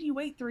 Why did you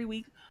wait 3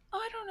 weeks?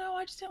 I don't know.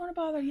 I just didn't want to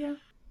bother you.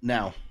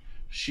 Now,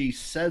 she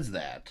says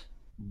that,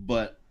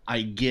 but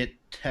I get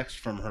text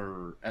from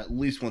her at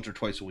least once or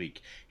twice a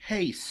week.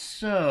 Hey,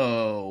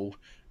 so ...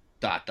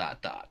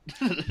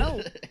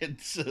 Oh.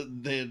 And so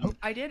then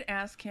I did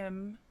ask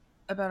him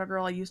about a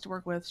girl I used to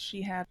work with.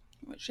 She had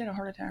a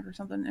heart attack or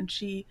something, and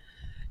she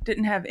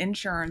didn't have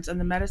insurance,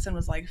 and the medicine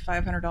was like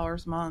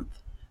 $500 a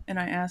month. And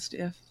I asked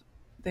if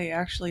they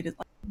actually did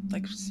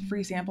like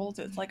free samples.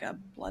 It's like a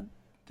blood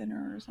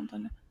thinner or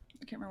something.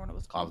 I can't remember what it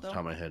was called. off the top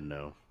of my head,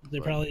 no.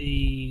 They're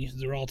probably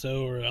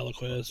Xarelto or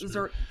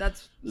Eliquis.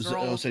 That's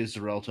I'll say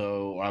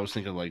Xarelto, or I was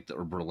thinking like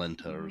or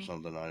Brilinta or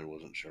something. I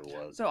wasn't sure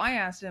what. So I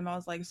asked him. I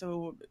was like,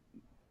 "So,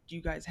 do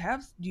you guys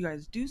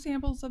do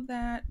samples of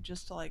that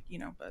just to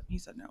But he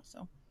said no.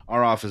 So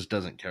our office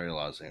doesn't carry a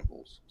lot of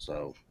samples,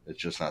 so it's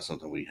just not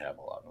something we have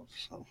a lot of.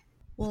 So.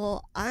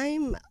 Well,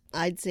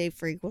 I'd say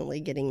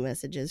frequently getting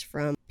messages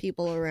from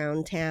people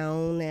around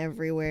town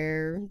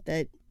everywhere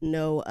that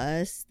know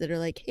us that are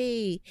like,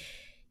 hey,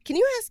 can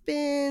you ask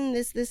Ben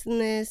this,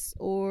 and this?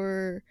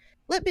 Or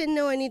let Ben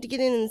know I need to get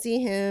in and see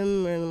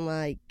him. And I'm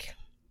like,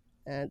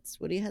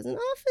 that's what he has an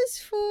office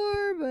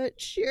for,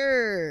 but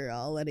sure,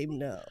 I'll let him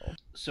know.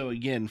 So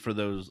again, for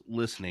those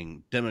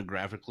listening,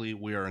 demographically,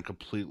 we are in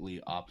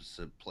completely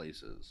opposite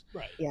places.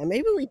 Right. Yeah,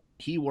 maybe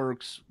He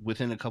works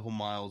within a couple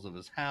miles of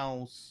his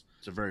house.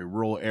 It's a very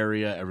rural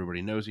area.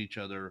 Everybody knows each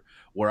other.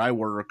 Where I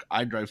work,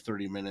 I drive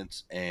 30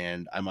 minutes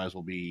and I might as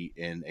well be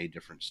in a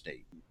different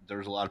state.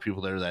 There's a lot of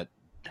people there that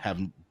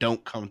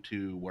don't come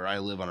to where I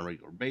live on a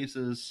regular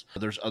basis.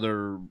 There's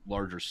other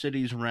larger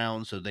cities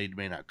around, so they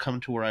may not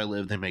come to where I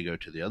live. They may go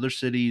to the other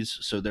cities.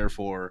 So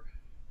therefore,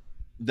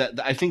 that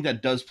I think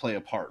that does play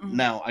a part. Mm-hmm.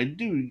 Now,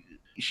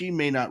 she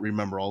may not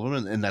remember all of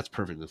them, and that's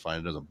perfectly fine.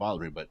 It doesn't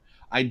bother me, but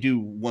I do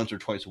once or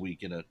twice a week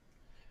get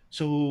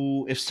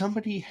so if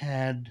somebody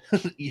had,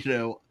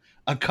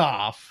 a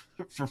cough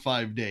for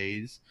 5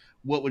 days,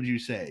 what would you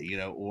say,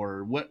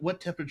 or what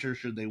temperature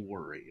should they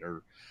worry?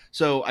 Or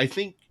so I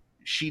think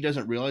she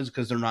doesn't realize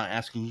because they're not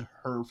asking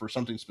her for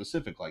something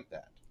specific like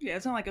that. Yeah,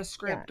 it's not like a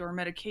script or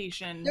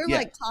medication. they're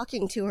like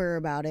talking to her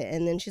about it,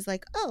 and then she's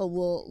like, oh,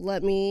 well,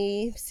 let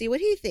me see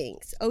what he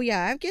thinks. Oh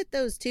yeah, I get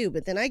those too,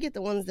 but then I get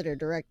the ones that are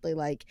directly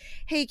like,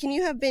 hey, can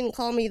you have Ben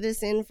call me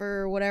this in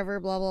for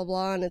whatever, blah blah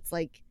blah. And it's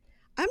like,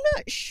 I'm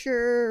not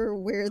sure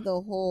where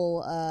the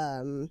whole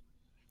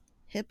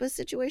HIPAA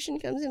situation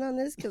comes in on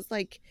this, because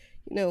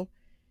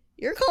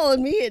you're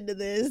calling me into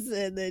this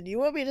and then you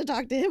want me to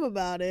talk to him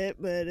about it,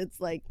 but it's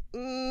like,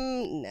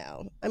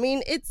 no. I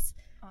mean,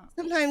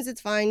 sometimes it's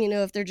fine,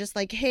 if they're just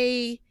like,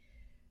 hey,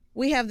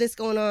 we have this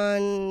going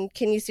on,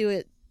 can you see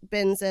what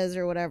Ben says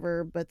or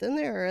whatever. But then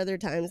there are other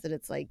times that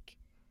it's like,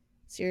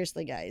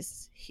 seriously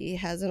guys, he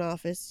has an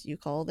office, you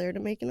call there to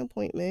make an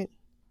appointment,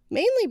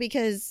 mainly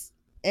because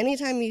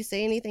anytime you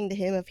say anything to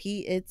him, if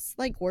it's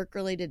like work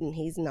related and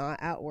he's not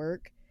at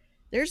work,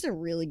 there's a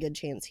really good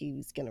chance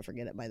he's going to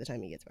forget it by the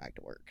time he gets back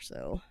to work.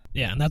 So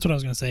yeah, and that's what I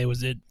was going to say,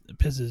 was it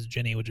pisses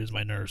Jenny, which is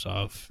my nurse,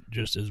 off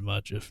just as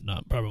much, if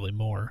not probably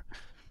more,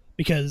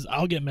 because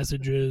I'll get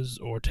messages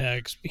or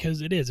texts,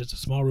 because it's a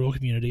small rural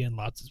community, and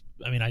I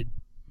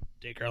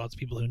take care of lots of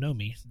people who know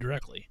me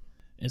directly.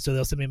 And so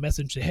they'll send me a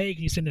message and say, hey,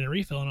 can you send in a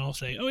refill? And I'll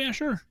say, oh yeah,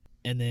 sure.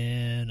 And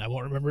then I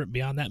won't remember it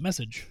beyond that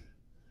message.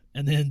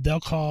 And then they'll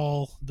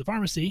call the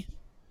pharmacy.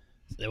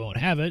 They won't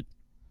have it.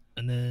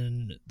 and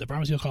then the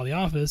promise he'll call the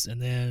office,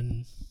 and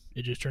then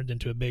it just turned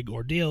into a big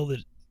ordeal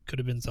that could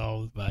have been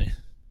solved by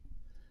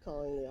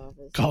Calling the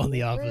office. calling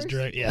the office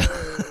direct, yeah,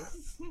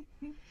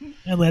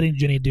 and letting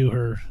Jenny do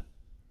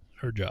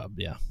her job,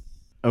 yeah.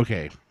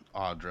 Okay,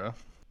 Audra,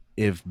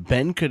 if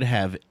Ben could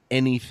have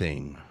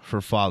anything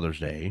for Father's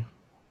Day,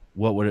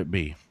 what would it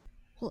be?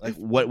 Well, Like,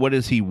 what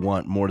does he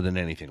want more than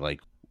anything?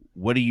 Like,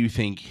 what do you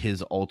think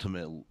his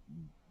ultimate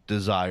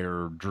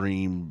desire,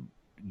 dream,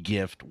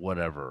 gift,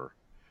 whatever,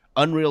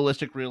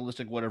 unrealistic,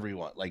 realistic, whatever you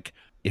want? Like,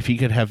 if he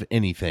could have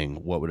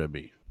anything, what would it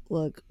be?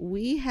 Look,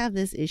 we have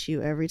this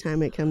issue every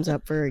time it comes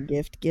up for a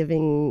gift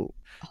giving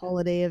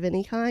holiday of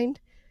any kind.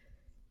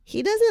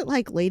 He doesn't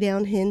like lay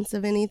down hints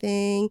of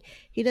anything.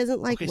 He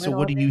doesn't like. Okay, so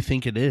what do you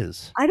think it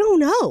is? I don't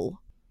know.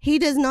 He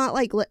does not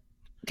like,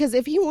 because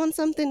if he wants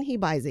something, he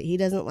buys it. He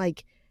doesn't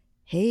like,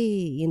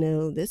 hey,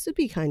 this would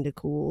be kind of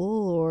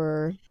cool,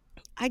 or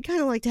I'd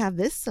kind of like to have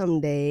this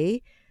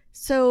someday.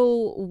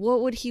 So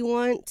what would he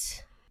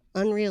want?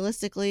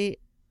 Unrealistically,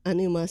 a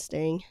new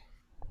Mustang.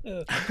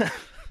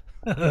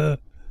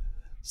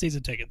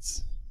 Season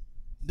tickets.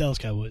 Dallas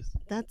Cowboys.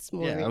 That's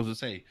more. Yeah, I was gonna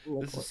say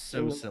this is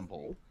so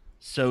simple,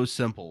 so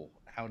simple.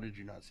 How did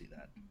you not see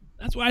that?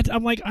 That's why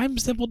I'm like, I'm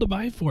simple to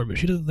buy for, but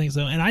she doesn't think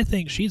so. And I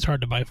think she's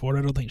hard to buy for.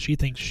 I don't think she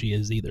thinks she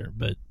is either.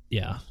 But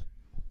yeah.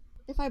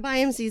 If I buy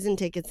him season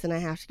tickets, then I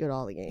have to go to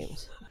all the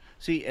games.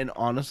 See, and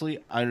honestly,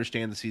 I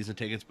understand the season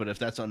tickets, but if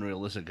that's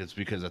unrealistic, it's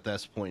because at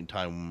this point in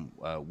time,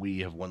 we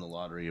have won the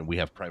lottery and we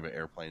have private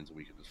airplanes and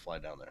we can just fly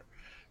down there.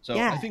 So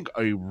Yeah. I think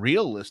a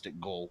realistic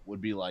goal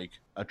would be like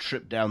a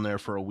trip down there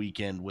for a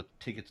weekend with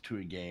tickets to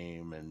a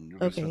game and you're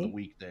going to spend the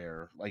week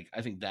there. Like,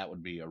 I think that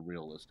would be a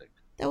realistic.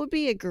 That would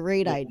be a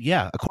great idea.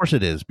 Yeah, of course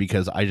it is,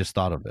 because I just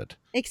thought of it.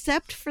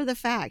 Except for the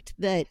fact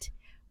that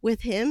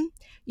with him,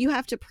 you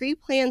have to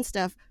pre-plan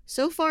stuff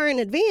so far in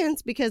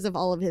advance because of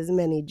all of his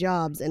many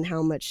jobs and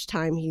how much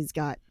time he's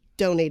got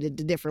donated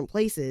to different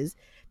places,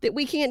 that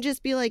we can't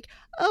just be like,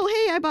 oh,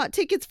 hey, I bought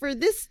tickets for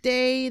this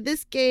day,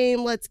 this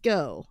game, let's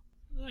go.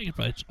 I could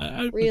probably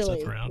I would put Really,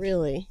 stuff around.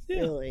 really,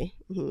 Yeah. really.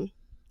 Mm-hmm.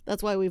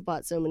 That's why we've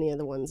bought so many of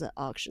the ones at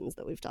auctions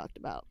that we've talked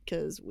about,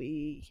 because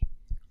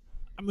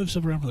I move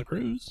stuff around for the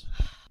cruise.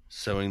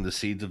 Sowing the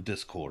seeds of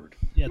discord.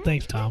 Yeah,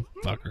 thanks, Tom.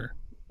 Fucker.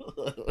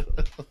 All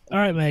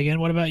right, Megan.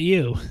 What about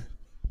you?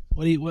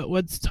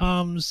 What's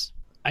Tom's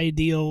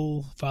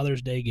ideal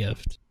Father's Day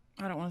gift?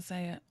 I don't want to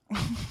say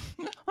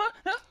it.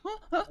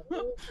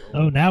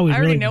 Oh, now we I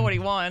already really know what he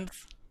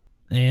wants.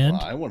 And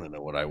Well, I want to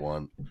know what I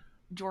want.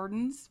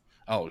 Jordans.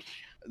 Oh,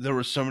 there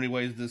were so many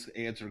ways this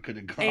answer could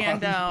have gone.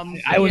 And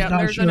I was yeah, not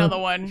there's sure. another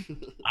one.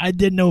 I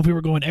didn't know if we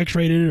were going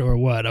X-rated or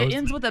what. It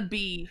ends with a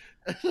B.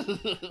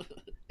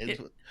 It's-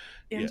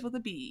 Ends with a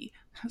B.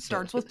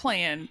 Starts with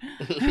plan.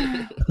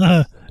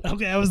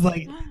 Okay, I was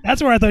like,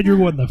 that's where I thought you were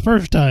going the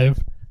first time.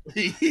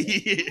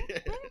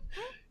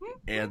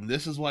 And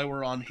this is why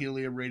we're on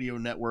Helium Radio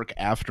Network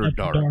After After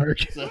Dark.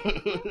 Dark.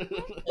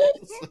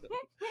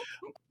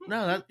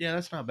 No,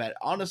 that's not bad.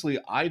 Honestly,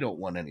 I don't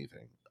want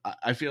anything.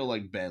 I feel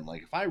like Ben.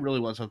 Like, if I really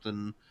want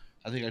something,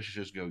 I think I should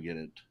just go get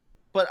it.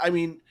 But I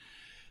mean,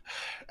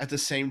 at the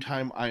same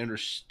time, I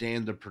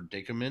understand the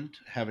predicament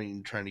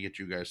trying to get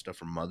you guys stuff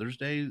for Mother's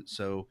Day.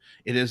 So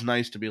it is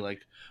nice to be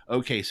like,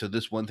 okay, so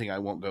this one thing I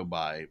won't go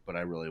buy, but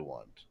I really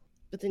want.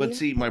 then But you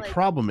see, have to, my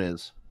problem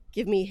is,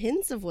 give me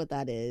hints of what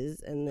that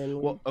is, and then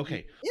well,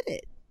 okay. get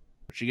it.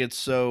 She gets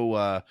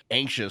so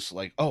anxious,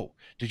 like, oh,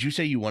 did you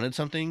say you wanted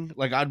something?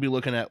 Like, I'd be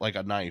looking at like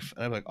a knife,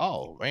 and I'd be like,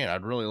 oh man,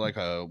 I'd really like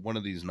one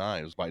of these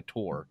knives by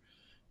Tor.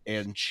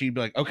 And she'd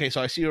be like, okay,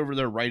 so I see you over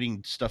there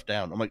writing stuff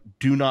down. I'm like,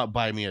 do not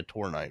buy me a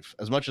Tor knife.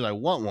 As much as I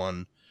want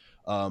one,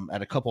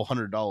 at a couple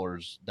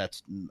 $100,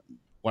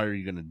 why are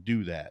you going to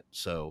do that?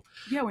 So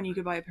Yeah, when you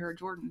could buy a pair of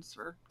Jordans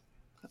for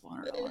a couple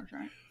 $100,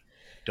 right?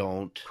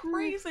 don't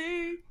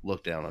Crazy.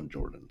 look down on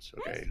Jordans,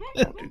 okay?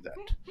 Don't do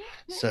that.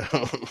 So,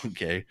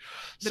 okay.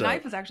 The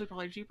knife is actually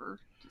probably cheaper.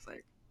 Just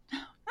like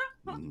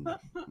No.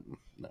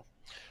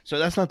 So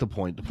that's not the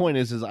point. The point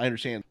is I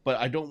understand, but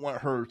I don't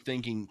want her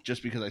thinking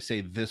just because I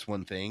say this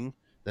one thing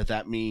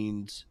that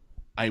means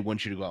I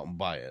want you to go out and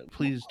buy it.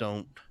 Please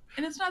don't.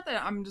 And it's not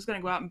that I'm just going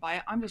to go out and buy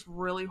it. I'm just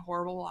really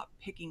horrible at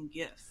picking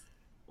gifts.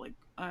 Like,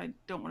 I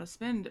don't want to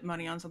spend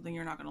money on something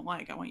you're not going to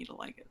like. I want you to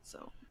like it.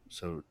 So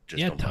just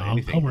Yeah, don't buy Tom,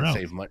 anything help her and out.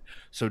 save money.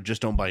 So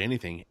just don't buy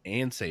anything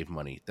and save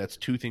money. That's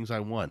two things I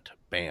want.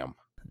 Bam.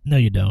 No,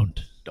 you don't.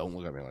 Don't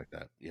look at me like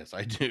that. Yes,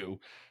 I do.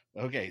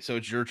 Okay, so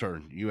it's your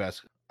turn. You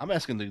ask. I'm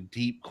asking the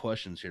deep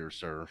questions here,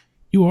 sir.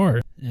 You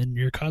are, and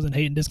you're causing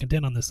hate and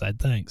discontent on this side.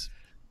 Thanks.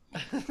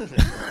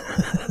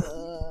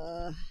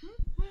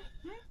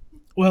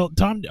 Well,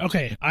 Tom.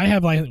 Okay, I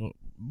have like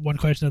one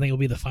question. I think will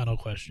be the final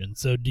question.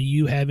 So, do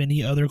you have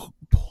any other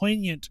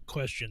poignant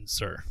questions,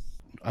 sir?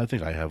 I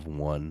think I have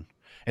one.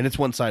 And it's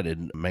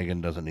one-sided. Megan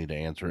doesn't need to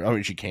answer it. I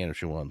mean, she can if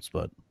she wants,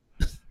 but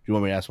you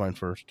want me to ask mine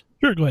first?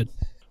 Sure, go ahead.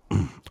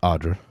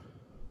 Audra,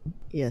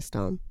 Yes,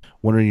 Tom.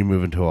 when are you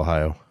moving to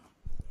Ohio?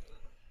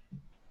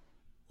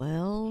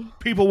 Well,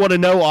 People want to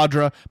know,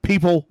 Audra.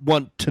 People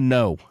want to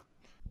know.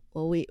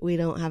 Well, we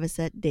don't have a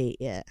set date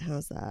yet.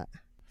 How's that?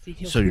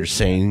 So you're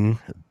saying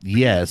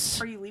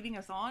yes. Are you leaving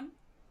us on?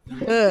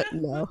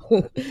 No,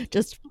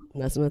 just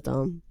messing with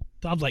Tom.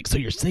 Tom's like, so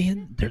you're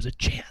saying there's a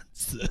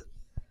chance?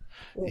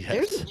 Well, Yes.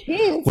 there's a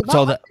chance. What's If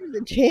all I- that? There's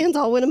a chance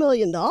I'll win $1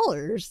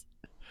 million.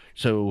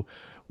 So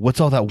what's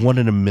all that 1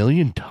 in a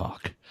million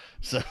talk?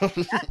 So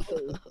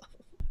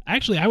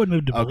Actually, I would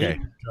move to Okay.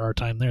 Belize for our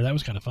time there. That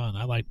was kind of fun.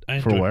 I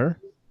for enjoyed- where?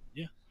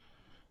 Yeah.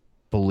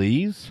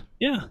 Belize?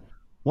 Yeah.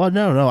 Well,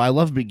 no. I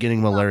love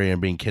getting malaria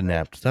and being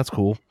kidnapped. That's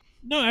cool.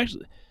 No,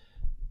 actually,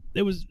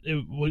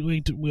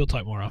 we'll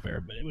talk more off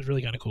air, but it was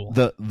really kind of cool.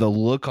 The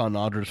look on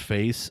Audra's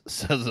face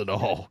says it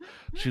all.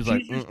 She's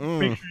like,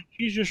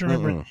 She's just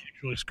remembering Mm-mm. the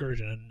actual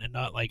excursion and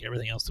not like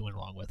everything else that went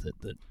along with it.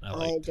 That I I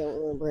like.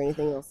 don't remember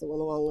anything else that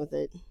went along with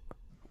it.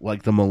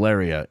 like the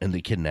malaria and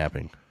the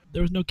kidnapping.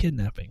 There was no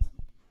kidnapping,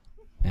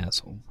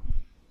 asshole.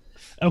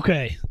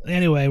 Okay.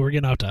 Anyway, we're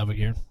getting off topic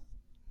here.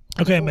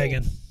 Okay, Oh.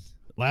 Megan.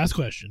 Last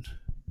question.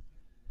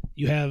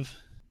 You have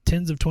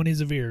tens of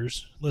 20s of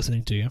ears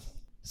listening to you.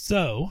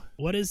 So,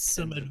 what is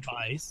some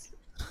advice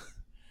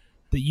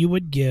that you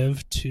would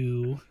give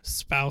to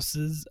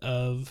spouses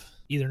of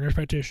either nurse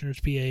practitioners,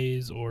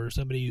 PAs, or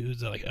somebody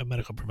who's like a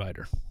medical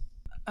provider?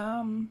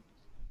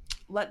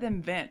 Let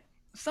them vent.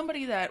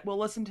 Somebody that will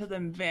listen to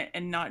them vent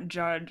and not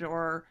judge,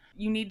 or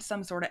you need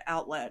some sort of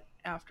outlet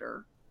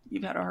after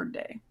you've had a hard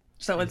day.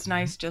 So it's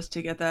nice just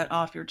to get that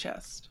off your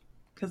chest,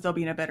 because they'll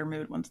be in a better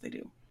mood once they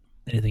do.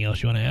 Anything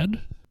else you want to add?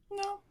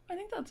 No, I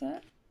think that's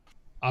it.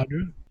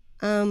 Audra?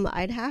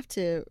 I'd have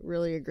to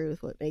really agree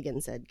with what Megan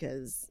said,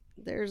 because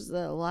there's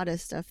a lot of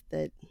stuff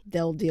that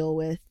they'll deal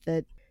with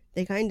that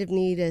they kind of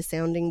need a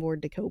sounding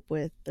board to cope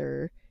with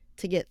or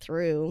to get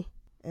through,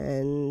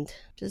 and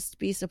just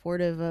be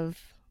supportive of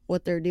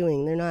what they're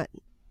doing. They're not,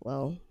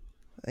 well,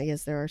 I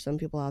guess there are some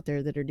people out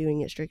there that are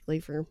doing it strictly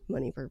for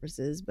money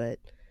purposes, but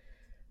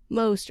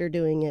most are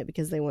doing it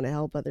because they want to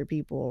help other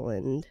people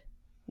and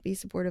be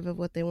supportive of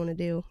what they want to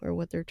do or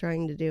what they're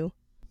trying to do.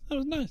 That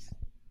was nice.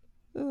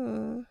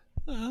 Aw.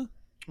 Aww.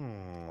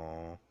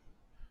 All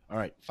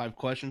right, 5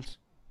 questions.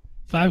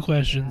 5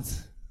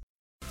 questions.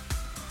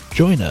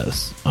 Join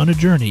us on a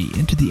journey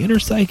into the inner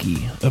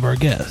psyche of our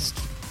guest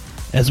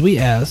as we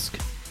ask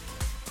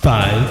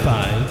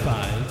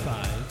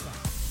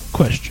 5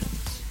 questions.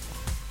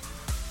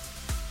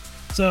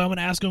 So I'm going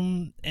to ask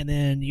them, and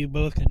then you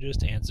both can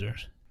just answer.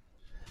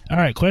 All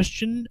right,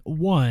 question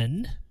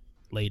 1,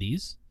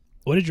 ladies.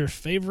 What is your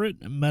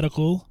favorite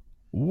medical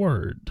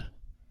word?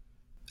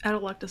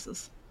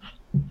 Atelectasis.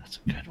 That's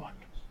a good one.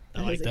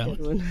 I like That's that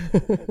a one.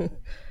 good one.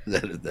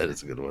 That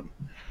is a good one.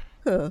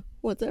 Huh,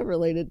 what's that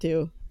related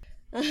to?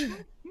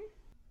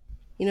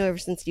 Ever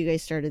since you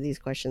guys started these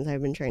questions,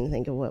 I've been trying to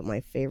think of what my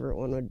favorite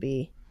one would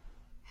be.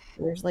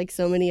 And there's like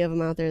so many of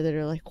them out there that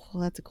are like,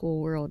 well, that's a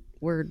cool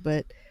word,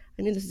 but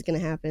I knew this was going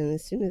to happen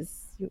as soon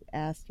as you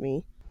asked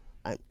me.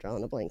 I'm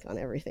drawing a blank on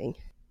everything.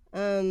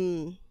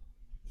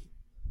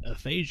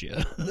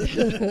 Aphasia.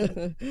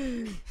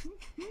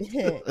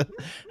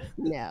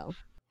 No.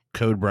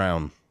 Code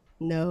Brown.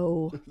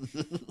 No.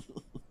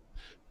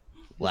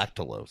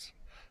 Lactulose.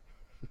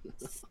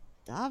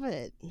 Stop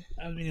it.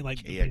 I was meaning like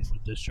KX.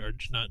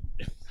 discharge, not.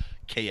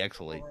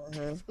 KXLate.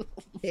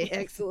 Okay,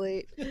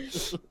 excellent.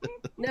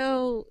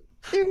 No,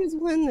 there was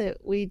one that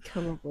we'd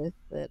come up with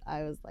that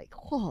I was like,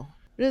 whoa.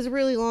 It was a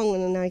really long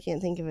one and now I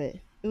can't think of it.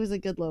 It was a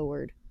good low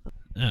word.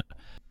 I'm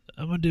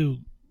gonna do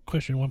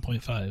question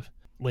 1.5.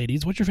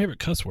 Ladies, what's your favorite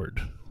cuss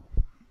word?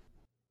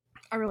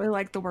 I really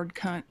like the word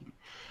cunt.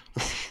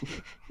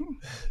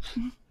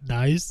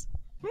 Nice.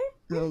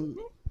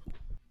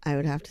 I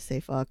would have to say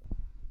fuck.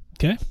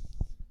 Okay.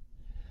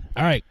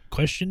 All right.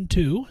 Question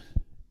 2.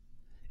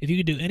 If you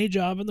could do any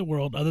job in the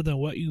world other than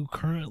what you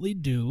currently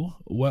do,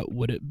 what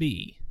would it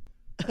be?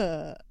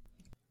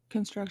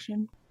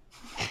 Construction.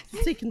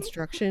 Say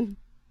construction.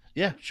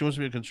 Yeah, she wants to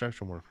be a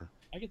construction worker.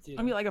 I could see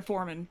I mean, like a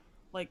foreman.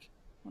 Like,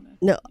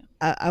 No,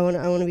 I want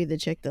to be the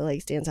chick that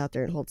like stands out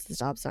there and holds the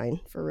stop sign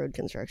for road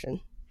construction.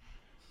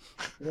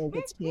 And then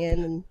gets tan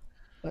and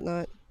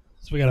whatnot.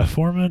 So we got a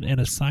foreman and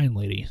a sign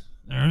lady.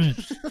 All right.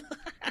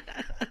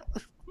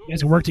 You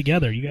guys can work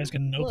together. You guys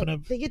can open Look,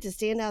 up. they get to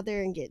stand out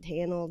there and get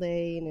tan all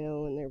day,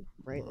 in their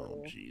bright Oh,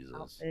 little Jesus.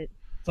 outfit.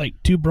 It's like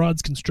Two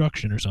Broads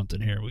Construction or something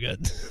here. We got.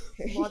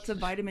 lots of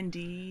vitamin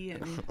D.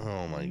 And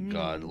Oh my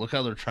God! Look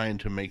how they're trying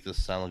to make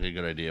this sound like a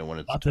good idea when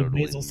it's Lots of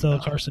totally basal cell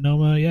not.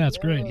 carcinoma. Yeah, it's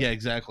great. Yeah,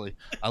 exactly.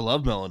 I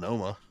love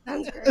melanoma.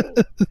 Sounds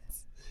great.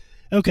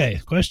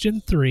 Okay,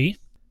 question 3.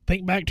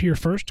 Think back to your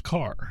first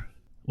car.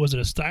 Was it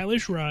a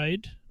stylish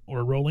ride or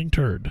a rolling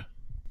turd?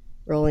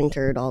 Rolling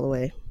turd all the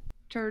way.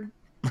 turd.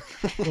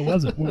 What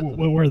was it?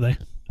 What were they?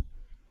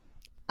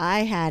 I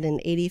had an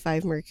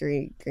 85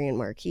 Mercury Grand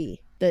Marquis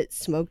that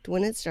smoked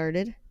when it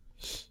started.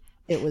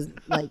 It was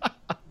like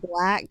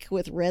black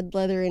with red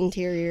leather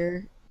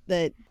interior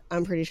that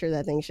I'm pretty sure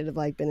that thing should have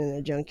like been in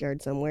a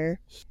junkyard somewhere.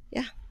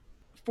 Yeah.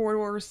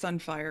 4-door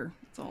Sunfire.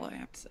 That's all I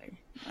have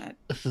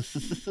to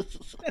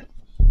say.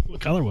 What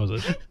color was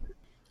it?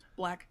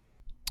 Black.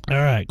 All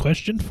right,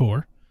 question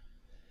 4.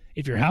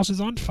 If your house is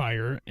on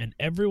fire and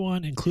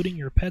everyone, including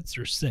your pets,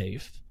 are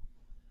safe,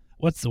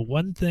 what's the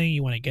one thing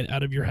you want to get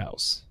out of your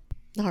house?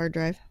 The hard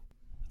drive.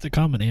 It's a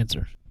common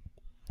answer.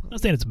 I'm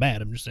not saying it's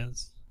bad. I'm just saying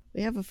it's...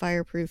 We have a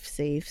fireproof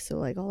safe, so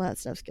like all that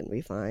stuff's gonna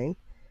be fine.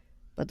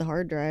 But the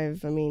hard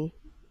drive, I mean,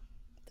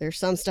 there's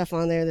some stuff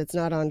on there that's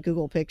not on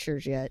Google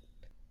Pictures yet.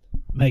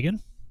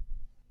 Megan,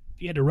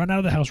 if you had to run out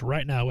of the house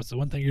right now, what's the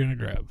one thing you're going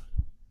to grab?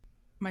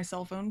 My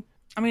cell phone.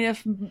 I mean,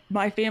 if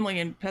my family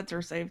and pets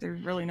are safe,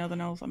 there's really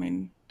nothing else. I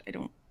mean, I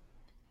don't.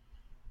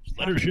 Just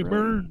let her shit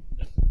burn.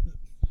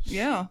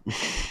 Yeah.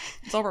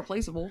 It's all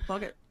replaceable.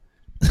 Fuck it.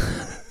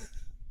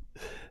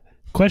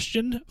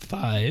 Question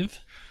 5.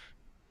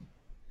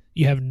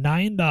 You have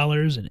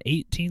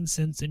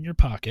 $9.18 in your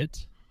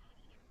pocket.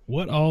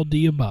 What all do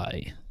you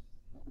buy?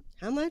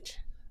 How much?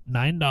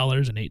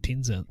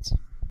 $9.18.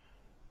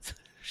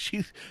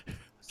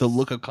 The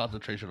look of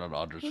concentration on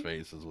Audra's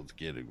face is what's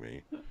getting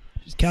me.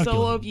 She's calculating.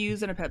 Solo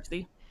views and a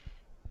Pepsi.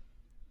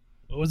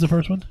 What was the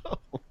first one?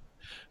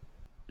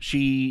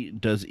 She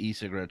does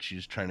e-cigarettes.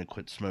 She's trying to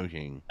quit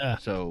smoking.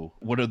 So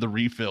what are the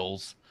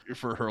refills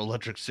for her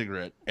electric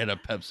cigarette and a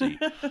Pepsi?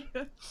 Is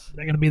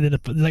that gonna be the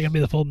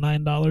full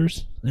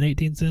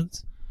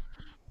 $9.18?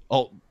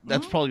 Oh,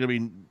 that's probably gonna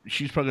be.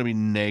 She's probably gonna be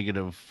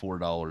negative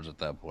 $4 at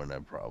that point.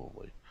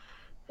 Probably.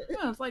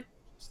 Yeah, it's like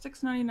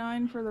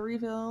 $6.99 for the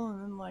refill,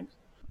 and then like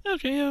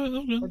Okay, yeah,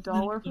 $1 for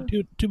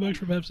 $2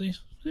 for Pepsi.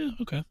 Yeah,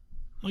 okay,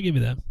 I'll give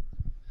you that.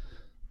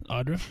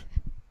 Audra,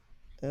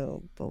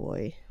 Oh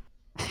boy.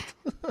 I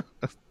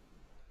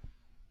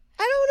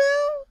don't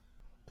know.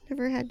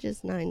 Never had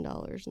just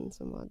 $9 and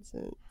some odd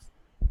cents.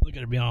 look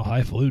at her being all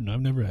highfalutin.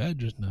 I've never had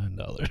just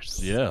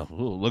 $9. Yeah.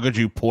 Ooh, look at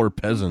you, poor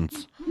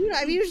peasants. Dude,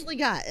 I've usually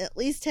got at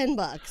least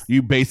 $10.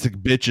 You basic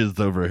bitches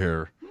over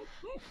here.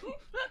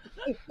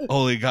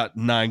 Only got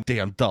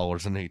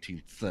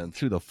 $9.18.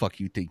 Who the fuck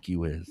you think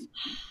you is?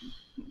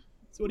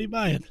 So what are you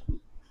buying?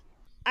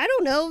 I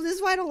don't know. This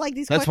is why I don't like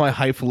these That's questions.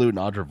 my highfalutin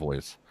Audra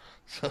voice.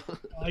 So,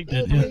 I like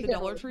that. the Yeah.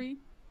 Dollar Tree.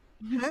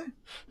 Huh?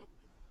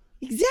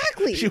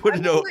 Exactly. she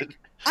wouldn't know.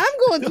 I'm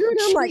going through and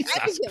I'm like, I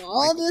can Jesus get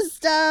all this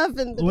stuff.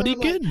 And What are you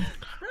I'm like, getting?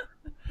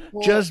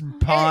 well, Just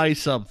buy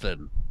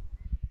something.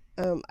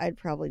 I'd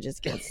probably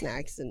just get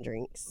snacks and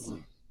drinks.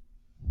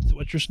 So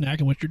what's your snack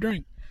and what's your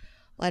drink?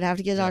 Well, I'd have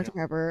to get Dr.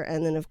 Pepper,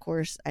 and then of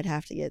course I'd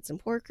have to get some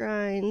pork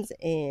rinds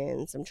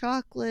and some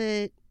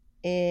chocolate,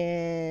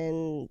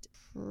 and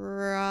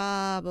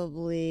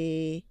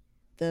probably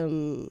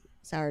them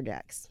Sour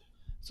Jacks.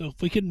 So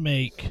if we could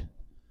make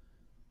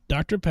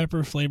Dr.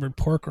 Pepper flavored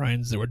pork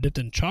rinds that were dipped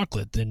in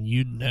chocolate, then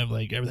you'd have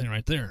like everything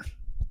right there.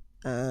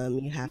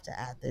 You have to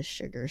add this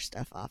sugar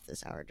stuff off the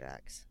Sour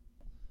Jacks,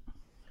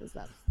 because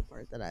that's the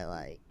part that I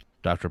like.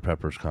 Dr.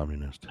 Pepper's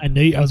communist. I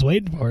knew I was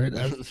waiting for it.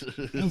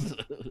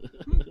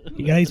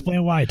 You gotta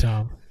explain why,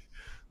 Tom.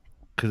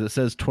 Because it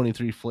says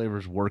 23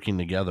 flavors working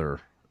together,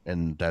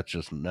 and that's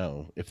just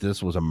no. If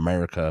this was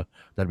America,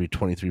 that'd be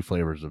 23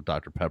 flavors of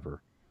Dr.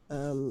 Pepper.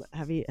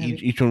 Have you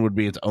Each one would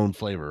be its own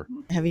flavor.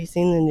 have you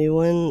seen the new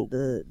one,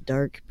 the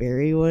dark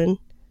berry one?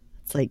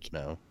 It's like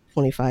No.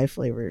 25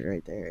 flavors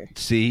right there,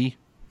 See?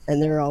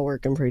 and they're all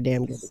working pretty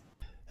damn good.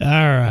 All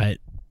right.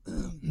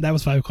 That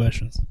was 5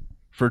 questions.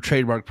 For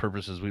trademark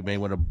purposes, we may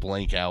want to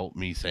blank out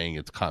me saying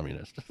it's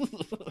communist.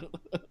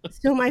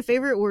 So my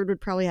favorite word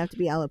would probably have to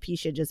be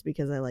alopecia, just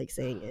because I like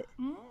saying it.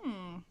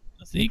 Mm.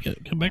 See,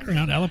 come back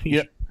around. Alopecia.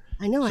 Yeah.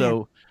 I know I have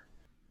So, to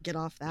get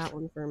off that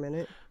one for a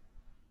minute.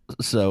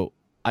 so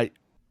I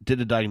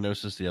did a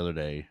diagnosis the other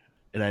day,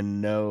 and I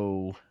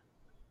know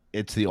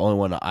it's the only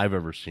one I've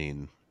ever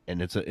seen,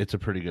 and it's a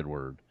pretty good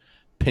word.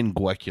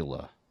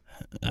 Pinguecula.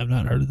 I've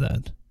not heard of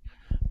that.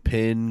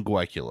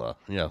 Pinguecula.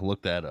 Yeah,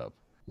 look that up.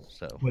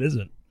 So, What is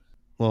it?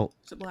 well,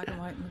 Is it black and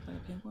white and look like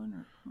a penguin?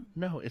 Or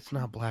no, it's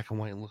not black and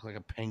white and look like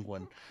a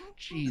penguin.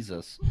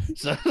 Jesus.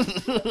 So,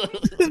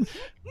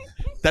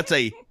 that's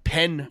a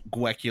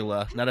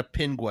penguecula, not a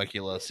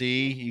pinguecula.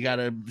 See, you got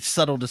a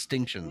subtle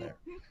distinction there.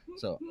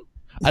 So,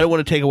 I don't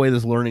want to take away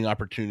this learning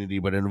opportunity,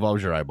 but it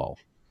involves your eyeball.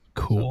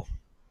 Cool.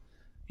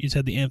 You just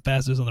had the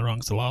emphasis on the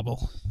wrong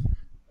syllable.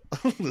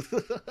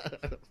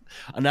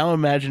 I'm now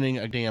imagining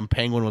a damn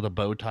penguin with a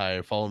bow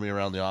tie following me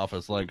around the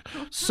office, like,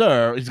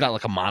 sir, he's got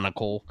like a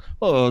monocle.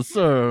 Oh,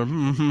 sir,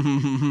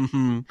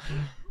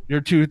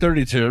 you're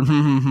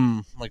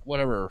 232. Like,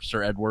 whatever,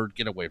 Sir Edward,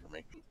 get away from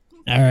me.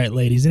 All right,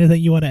 ladies.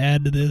 Anything you want to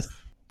add to this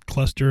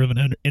cluster of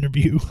an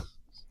interview?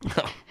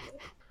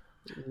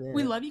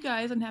 We love you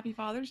guys and happy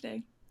Father's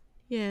Day.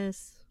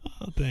 Yes.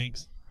 Oh,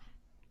 thanks.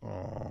 Oh.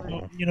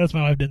 Well, you notice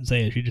my wife didn't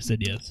say it. She just said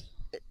yes.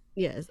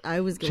 Yes,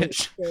 I was going to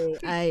say,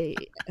 I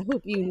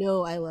hope you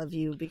know I love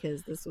you,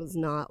 because this was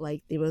not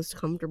like the most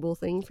comfortable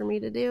thing for me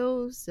to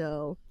do.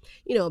 So,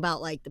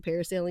 about like the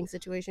parasailing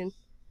situation.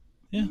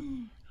 Yeah.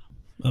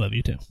 I love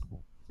you too.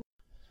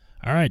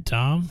 All right,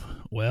 Tom.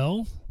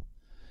 Well,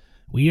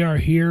 we are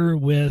here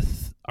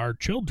with our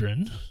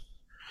children.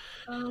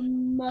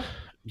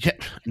 Yeah,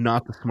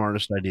 not the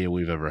smartest idea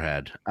we've ever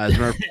had. As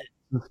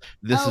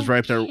this is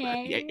right there.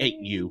 Hey,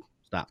 you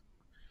stop.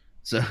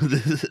 So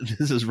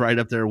this is right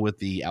up there with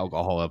the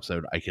alcohol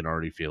episode. I can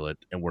already feel it,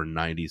 and we're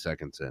 90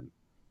 seconds in.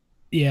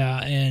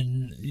 Yeah,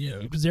 and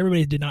because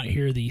everybody did not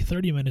hear the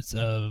 30 minutes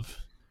of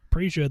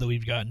pre-show that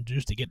we've gotten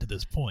just to get to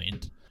this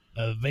point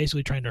of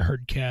basically trying to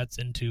herd cats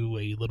into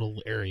a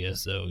little area.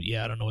 So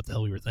yeah, I don't know what the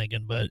hell we were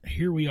thinking, but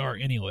here we are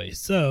anyway.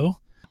 So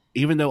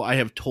even though I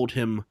have told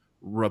him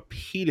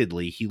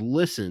repeatedly, he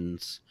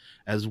listens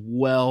as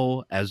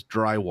well as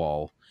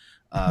drywall.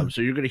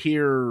 So you're going to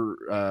hear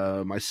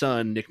my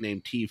son,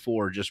 nicknamed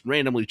T4, just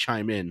randomly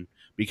chime in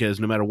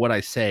because no matter what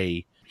I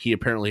say, he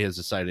apparently has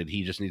decided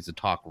he just needs to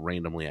talk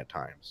randomly at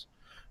times.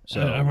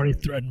 So I've already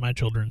threatened my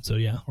children, so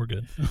yeah, we're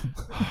good.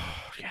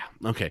 yeah.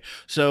 Okay.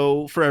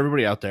 So for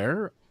everybody out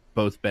there,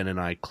 both Ben and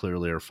I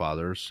clearly are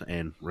fathers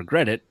and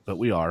regret it, but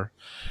we are.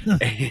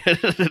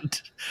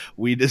 And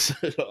we just,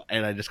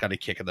 and I just got a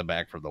kick in the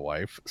back from the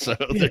wife. So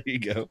there you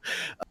go.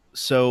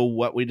 So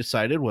what we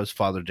decided was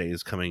Father's Day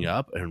is coming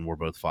up and we're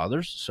both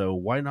fathers. So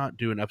why not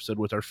do an episode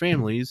with our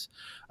families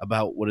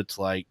about what it's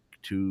like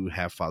to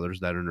have fathers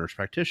that are nurse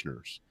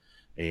practitioners?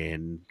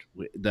 And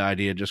the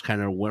idea just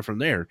kind of went from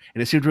there.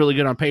 And it seemed really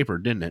good on paper,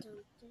 didn't it?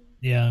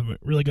 Yeah,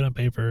 really good on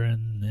paper.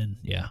 And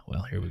yeah,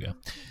 well, here we go.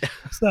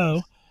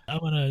 So I'm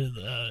going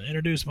to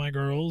introduce my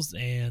girls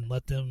and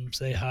let them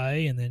say hi.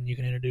 And then you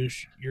can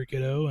introduce your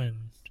kiddo. And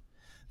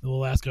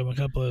we'll ask them a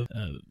couple of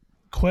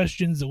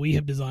questions that we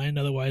have designed.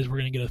 Otherwise, we're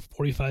going to get a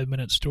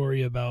 45-minute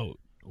story about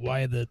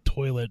why the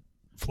toilet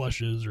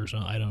flushes or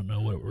something. I don't know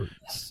what we're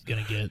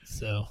going to get.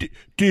 So,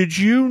 did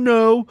you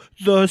know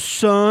the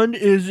sun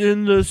is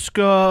in the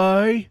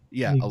sky?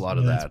 Yeah, a lot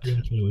of that.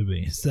 That's what it would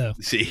be. So,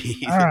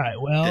 see. All right.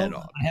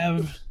 Well, I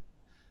have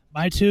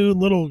my two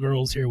little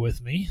girls here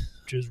with me,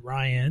 which is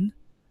Ryan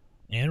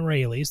and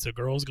Rayleigh. So,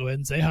 girls, go ahead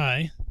and say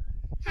hi.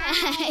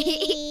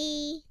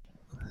 Hi.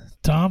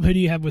 Tom, who do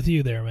you have with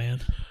you there,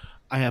 man?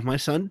 I have my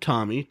son,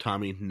 Tommy.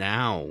 Tommy,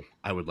 now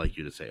I would like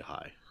you to say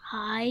hi.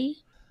 Hi.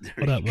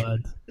 What up,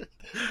 bud?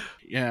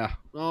 Yeah.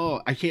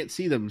 Oh, I can't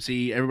see them.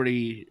 See,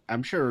 everybody,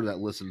 I'm sure that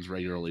listens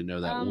regularly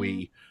know that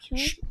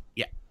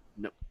yeah.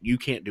 No, you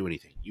can't do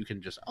anything. You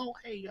can just, oh,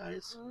 hey,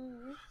 guys.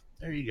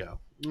 There you go.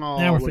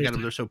 Oh, look at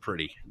them. They're so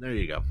pretty. There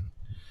you go.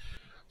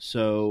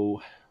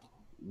 So,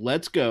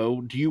 let's go.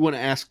 Do you want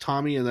to ask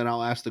Tommy and then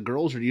I'll ask the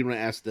girls, or do you want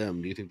to ask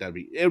them? Do you think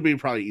it would be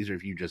probably easier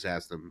if you just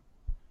ask them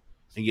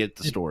and get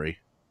the story?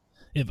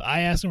 If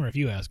I ask them or if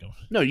you ask them?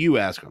 No, you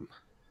ask them.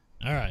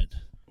 All right.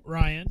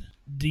 Ryan,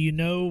 do you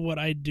know what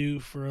I do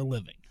for a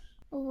living?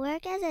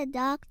 Work as a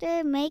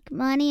doctor, make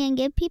money, and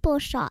give people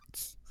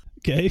shots.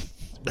 Okay.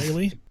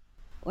 Rayleigh?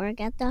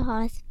 Work at the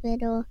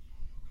hospital,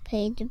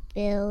 pay the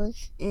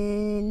bills,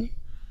 and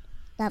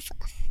love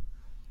us.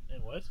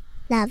 And what?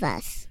 Love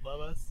us.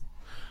 Love us?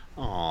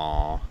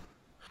 Aw.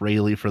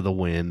 Rayleigh for the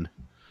win.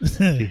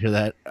 You hear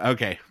that?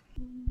 Okay.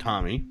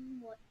 Tommy.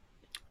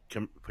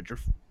 Come here.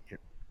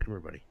 Come here,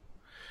 buddy.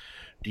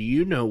 Do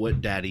you know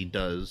what Daddy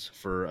does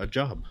for a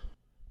job?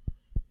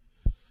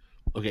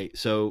 Okay,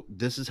 so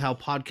this is how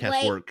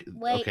podcasts work.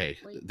 Okay,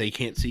 they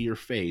can't see your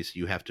face.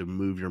 You have to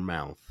move your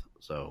mouth.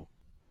 So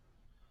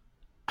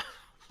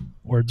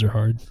words are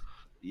hard.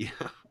 Yeah.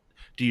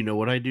 Do you know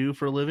what I do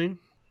for a living?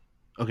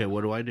 Okay,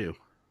 what do I do?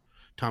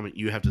 Tommy,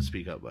 you have to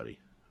speak up, buddy.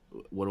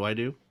 What do I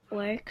do?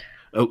 Work.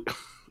 Oh.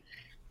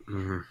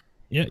 Mm-hmm.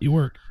 Yeah, you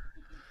work.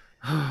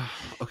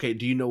 Okay,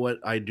 do you know what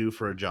I do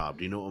for a job?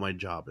 Do you know what my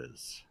job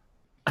is?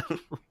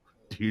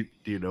 Do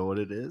you know what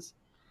it is?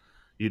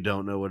 You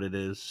don't know what it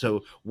is.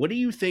 So what do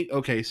you think?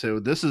 Okay, so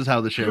this is how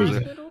the show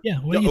is. Yeah,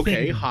 what do you think?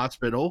 Okay,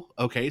 hospital.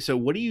 Okay, so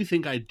what do you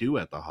think I do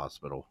at the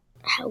hospital?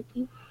 Help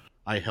you.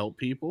 I help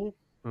people.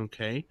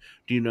 Okay.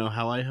 Do you know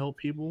how I help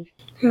people?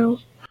 No.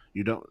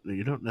 You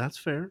don't. That's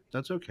fair.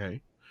 That's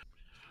okay.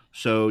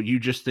 So you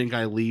just think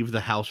I leave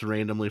the house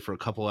randomly for a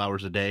couple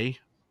hours a day?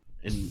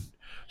 And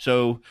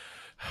so,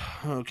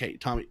 okay,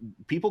 Tommy,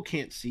 people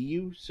can't see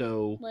you,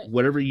 so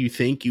whatever you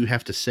think, you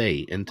have to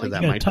say into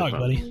that microphone. Talk,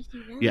 buddy.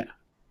 Yeah.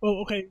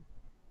 Oh, okay.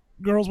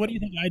 Girls, what do you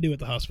think I do at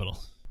the hospital?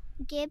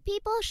 Give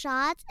people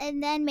shots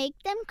and then make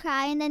them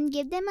cry and then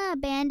give them a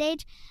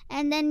bandage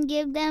and then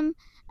give them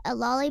a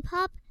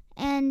lollipop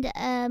and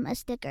a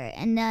sticker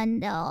and then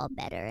they're all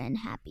better and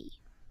happy.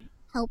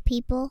 Help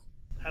people.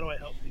 How do I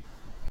help people?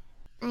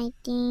 I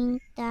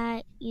think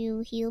that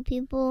you heal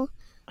people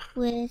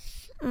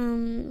with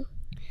helping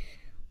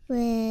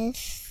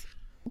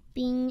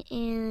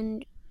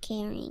and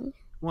caring.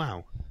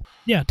 Wow.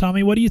 Yeah,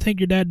 Tommy, what do you think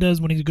your dad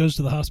does when he goes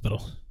to the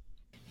hospital?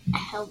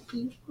 Help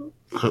people.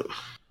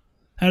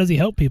 How does he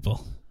help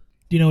people?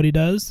 Do you know what he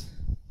does?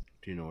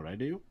 Do you know what I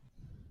do?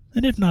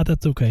 And if not,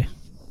 that's okay.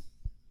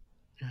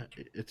 Yeah,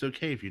 it's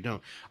okay if you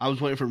don't. I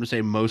was waiting for him to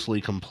say mostly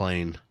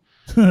complain.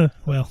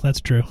 Well, that's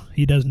true.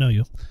 He does know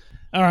you.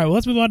 All right, well,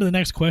 let's move on to the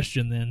next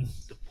question then.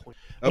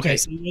 Okay,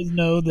 so you guys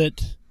know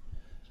that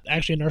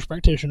actually a nurse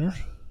practitioner,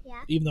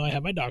 even though I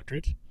have my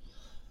doctorate.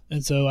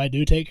 And so I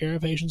do take care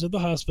of patients at the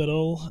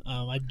hospital.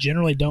 I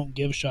generally don't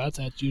give shots.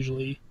 That's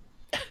usually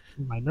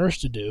for my nurse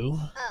to do.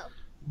 Oh.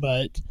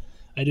 But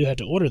I do have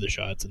to order the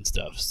shots and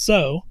stuff.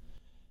 So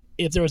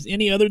if there was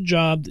any other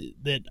job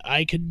that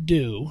I could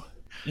do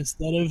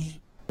instead of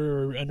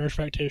a nurse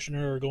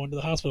practitioner or going to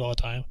the hospital all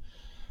the time,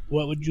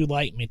 what would you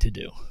like me to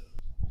do?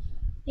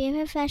 Be a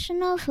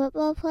professional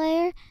football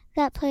player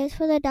that plays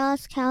for the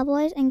Dallas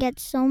Cowboys and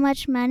gets so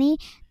much money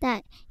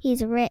that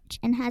he's rich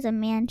and has a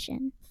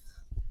mansion.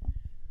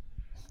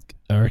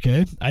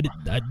 Okay, I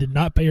did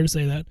not pay her to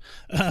say that.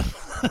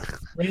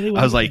 Rayleigh,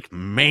 I was like,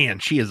 man,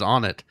 she is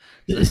on it.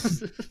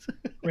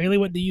 Rayleigh,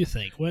 what do you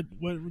think? What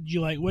would you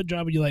like? What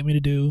job would you like me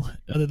to do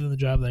other than the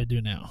job that I do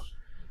now?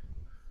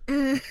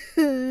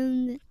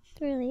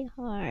 It's really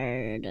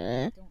hard.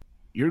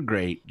 You're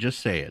great. Just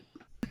say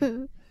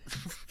it.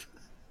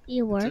 Be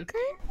a worker?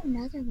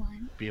 Another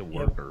one. Be a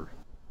worker.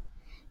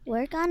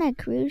 Work on a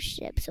cruise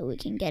ship so we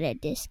can get a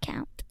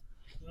discount.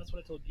 That's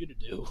what I told you to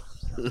do.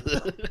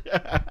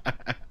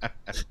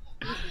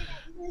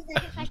 Who's a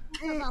professional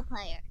football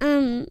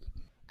player?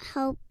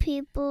 Help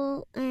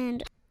people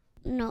and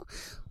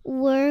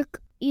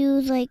work,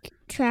 use like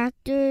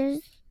tractors.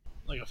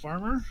 Like a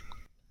farmer?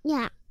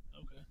 Yeah,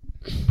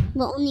 Okay.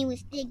 but only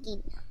with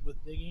digging.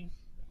 With digging?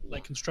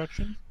 Like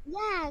construction?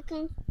 Yeah,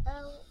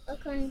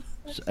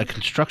 A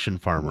construction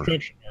farmer.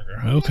 Construction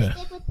worker. Okay.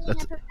 Stick with being a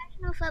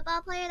professional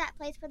football player that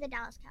plays for the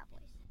Dallas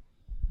Cowboys.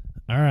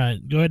 All right.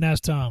 Go ahead and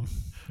ask Tom.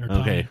 Or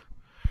Tommy. Okay.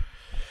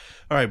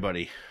 All right,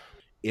 buddy.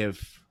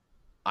 If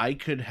I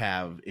could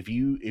have, if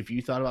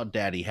you thought about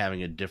Daddy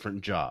having a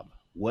different job,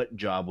 what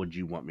job would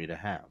you want me to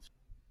have?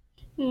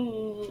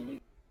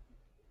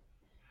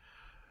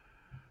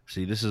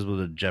 See, this is where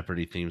the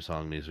Jeopardy theme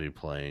song needs to be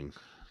playing.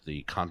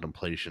 The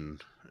contemplation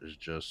is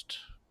just.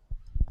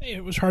 Hey,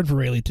 it was hard for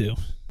Rayleigh too.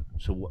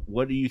 So,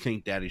 what do you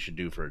think Daddy should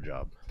do for a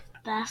job?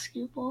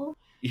 Basketball.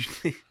 You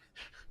think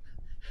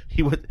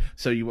he would?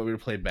 So you want me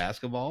to play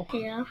basketball?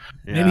 Yeah.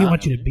 Maybe he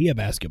wants you to be a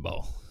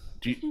basketball.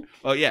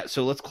 Oh yeah.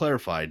 So let's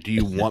clarify. Do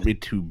you want me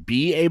to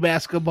be a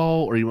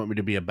basketball, or you want me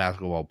to be a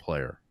basketball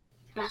player?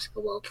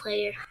 Basketball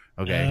player.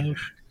 Okay.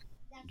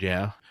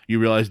 Yeah. You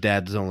realize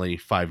Dad's only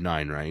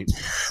 5'9", right?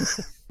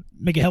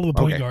 Make a hell of a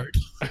point Okay. guard.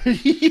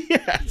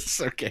 Yes.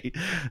 Okay.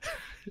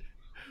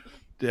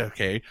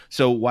 Okay.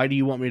 So why do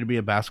you want me to be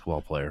a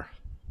basketball player?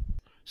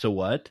 So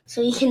what?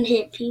 So you can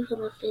hit people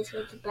in the face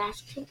with the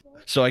basketball.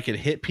 So I can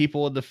hit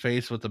people in the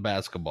face with the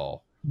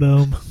basketball.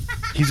 Boom.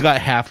 He's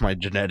got half my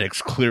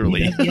genetics,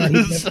 clearly. Yeah,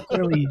 he's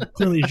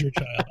clearly is your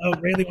child. Oh,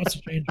 Rayleigh wants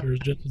to change hers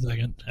just a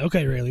second.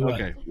 Okay, Rayleigh, what?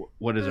 Okay.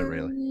 What is it,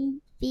 Rayleigh?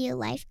 Be a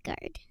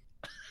lifeguard.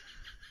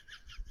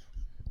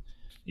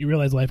 You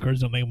realize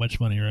lifeguards don't make much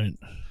money, right?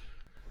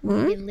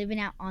 We'd be living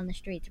out on the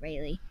streets,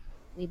 Rayleigh.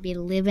 We'd be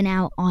living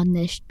out on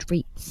the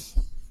streets.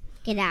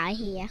 Get out of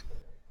here.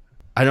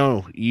 I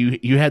know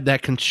you had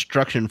that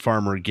construction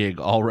farmer gig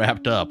all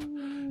wrapped up,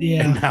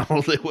 Yeah. and now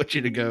they want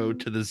you to go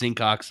to the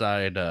zinc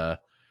oxide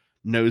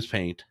nose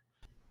paint.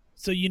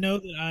 So you know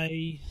that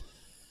I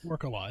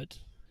work a lot,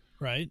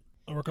 right?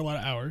 I work a lot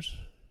of hours.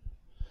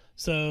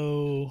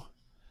 So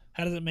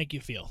how does it make you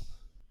feel?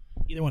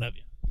 Either one of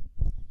you.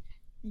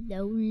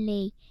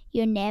 Lonely.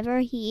 You're never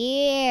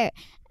here.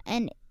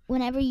 And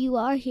whenever you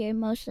are here,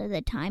 most of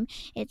the time,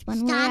 it's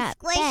when we're at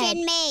bed. Stop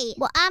squishing me.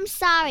 Well, I'm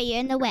sorry. You're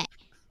in the way.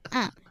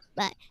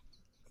 But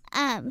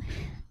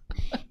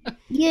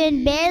you're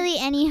in barely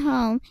any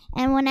home.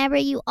 And whenever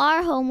you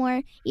are home,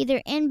 we're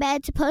either in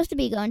bed, supposed to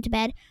be going to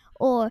bed,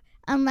 or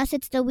unless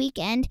it's the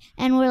weekend,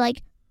 and we're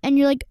like, and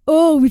you're like,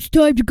 oh, it's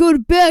time to go to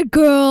bed,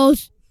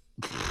 girls.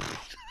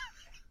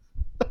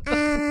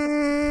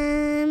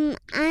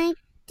 I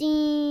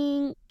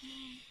think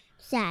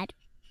sad.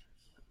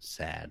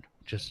 Sad.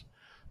 Just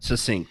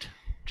succinct.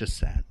 Just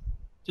sad.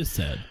 Just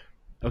sad.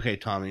 Okay,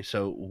 Tommy,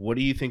 so what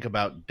do you think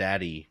about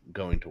Daddy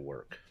going to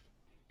work?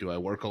 Do I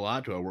work a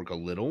lot? Do I work a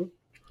little?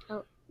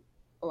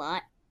 A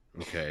lot.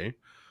 Okay.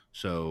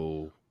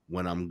 So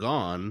when I'm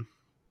gone,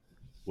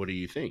 what do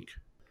you think?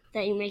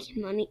 That you're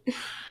making money.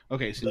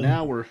 Okay, so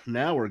now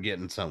we're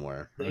getting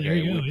somewhere. Okay. There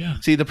you go, yeah.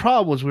 See, the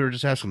problem was we were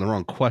just asking the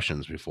wrong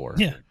questions before.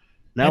 Yeah.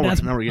 Now And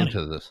we're getting money.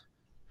 to this.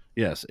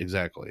 Yes,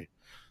 exactly.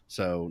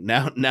 So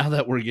now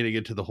that we're getting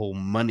into the whole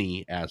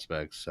money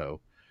aspect,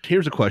 so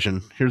here's a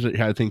question.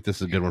 I think this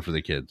is a good one for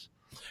the kids.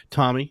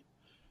 Tommy,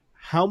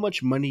 how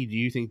much money do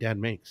you think Dad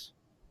makes?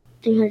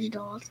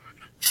 $300.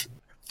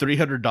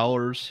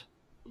 $300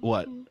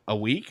 what? A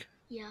week?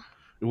 Yeah.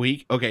 A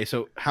week? Okay,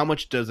 so how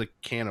much does a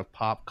can of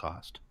pop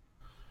cost?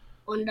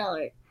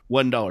 $1.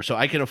 $1. So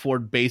I can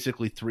afford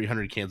basically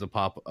 300 cans of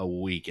pop a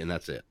week, and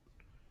that's it.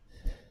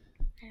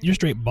 You're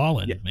straight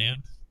balling, Yeah.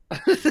 man.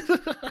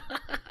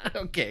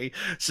 Okay,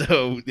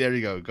 so there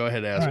you go. Go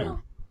ahead and ask All right.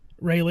 him.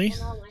 Rayleigh,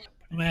 I'm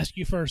going to ask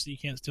you first so you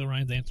can't steal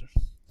Ryan's answer.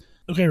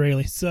 Okay,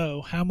 Rayleigh,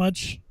 so how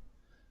much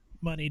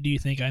money do you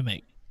think I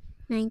make?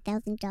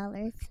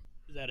 $9,000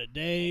 Is that a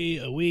day,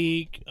 a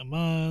week, a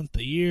month,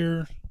 a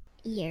year?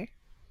 a year.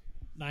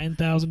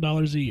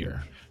 $9,000 a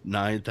year.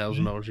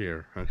 $9,000 a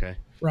year. Okay.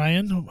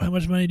 Ryan, how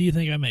much money do you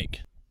think I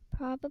make?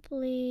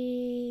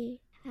 Probably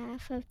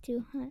half of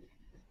 200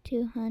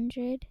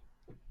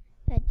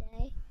 a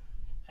day.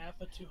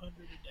 Half of 200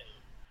 a day.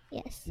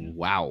 Yes.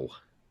 Wow.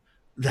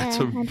 That's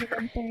a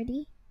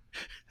 130.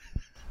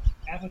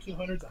 Half of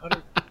 200 is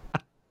 100.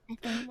 I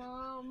think.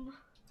 Mom.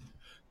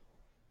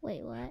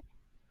 Wait, what?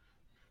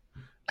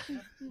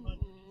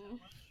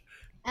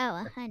 Oh,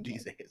 100.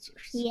 These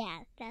answers. Yeah,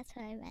 that's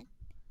what I meant.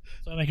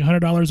 So I make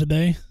 $100 a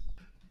day.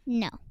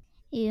 No,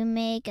 you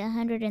make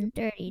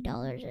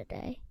 $130 a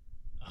day.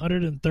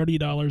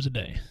 $130 a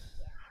day.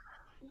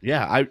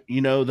 Yeah,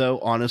 though,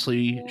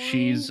 honestly,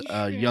 she's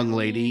a young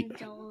lady.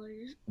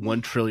 $1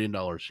 $1 trillion.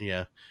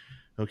 Yeah.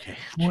 Okay.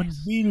 $1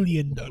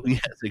 billion.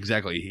 Yes,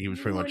 exactly. He was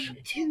pretty much.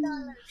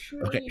 $2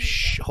 Okay,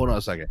 hold on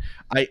a second.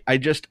 I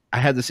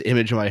had this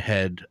image in my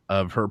head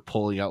of her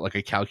pulling out like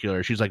a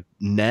calculator. She's like,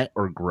 net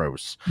or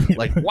gross?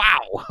 Like, wow.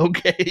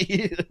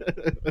 Okay.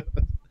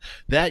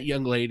 That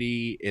young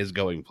lady is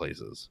going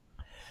places.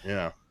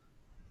 Yeah.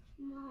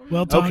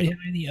 Well, Tom, Okay. you have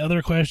any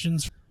other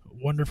questions?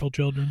 Wonderful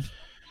children.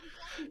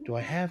 Do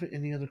I have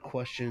any other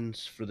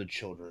questions for the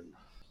children?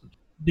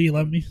 Do you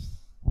love me?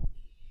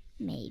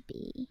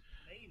 Maybe.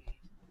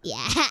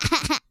 Yeah.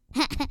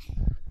 I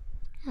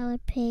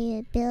would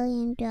pay $1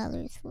 billion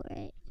for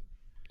it.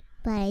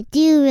 But I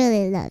do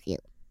really love you.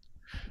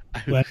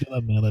 Glad you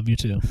love me. I love you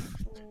too.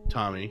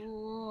 Tommy,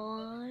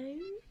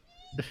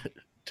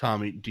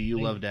 do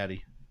you love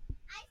Daddy?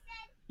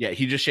 Yeah,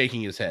 he's just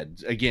shaking his head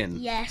again.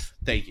 Yes.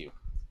 Thank you.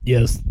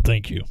 Yes,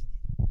 thank you.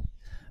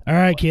 All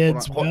right,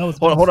 kids. Hold Well, it's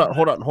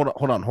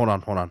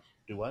on.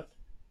 Do what?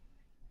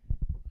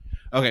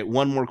 Okay,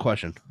 one more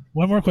question.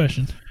 one more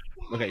question.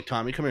 Okay,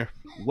 Tommy, come here.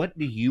 What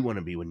do you want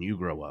to be when you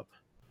grow up?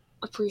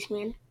 A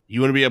policeman.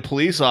 You want to be a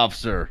police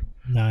officer.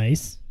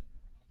 Nice.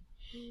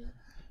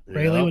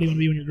 Rayleigh, Yeah. what do you want to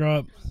be when you grow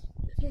up?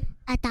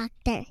 A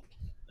doctor.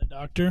 A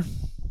doctor?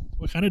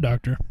 What kind of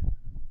doctor?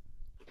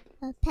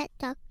 A pet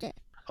doctor.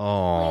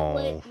 Oh.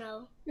 Wait,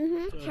 no.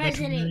 Mm-hmm. A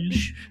President.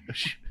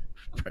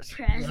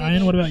 veterinarian?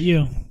 Ryan, what about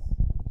you?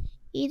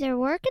 Either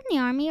work in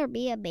the army or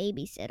be a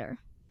babysitter.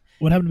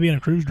 What happened to being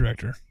a cruise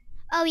director?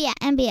 Oh, yeah,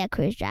 and be a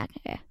cruise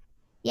director.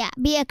 Yeah,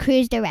 be a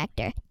cruise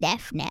director.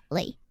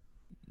 Definitely.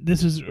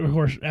 This is, of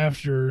course,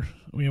 after,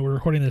 we're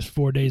recording this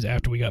 4 days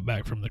after we got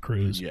back from the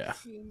cruise. Yeah.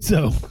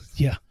 So,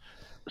 yeah.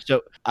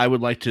 So I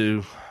would like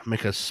to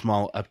make a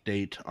small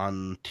update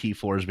on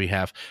T4's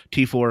behalf.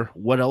 T4,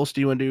 what else do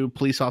you want to do?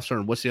 Police officer,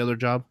 and what's the other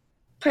job?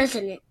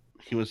 President.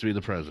 He wants to be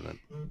the president.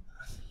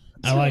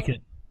 I like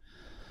it.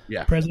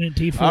 Yeah. President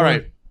T4. All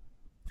right.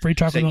 Free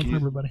chocolate Say, milk can for you-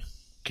 everybody.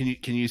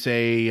 Can you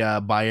say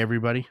bye,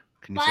 everybody?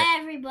 Can you Bye,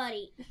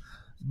 everybody.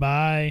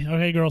 Bye.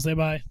 Okay, girls, say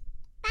bye.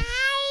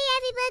 Bye,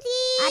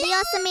 everybody.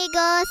 Adios,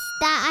 amigos.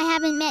 That I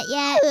haven't met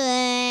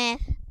yet.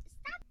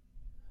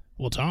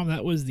 Well, Tom,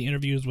 that was the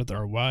interviews with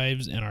our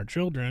wives and our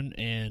children.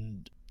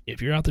 And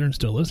if you're out there and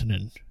still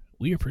listening,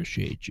 we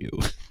appreciate you.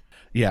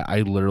 Yeah,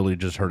 I literally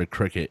just heard a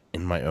cricket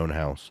in my own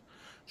house.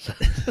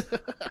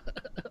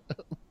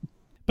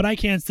 But I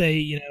can't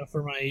say,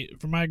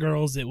 for my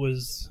girls, it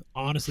was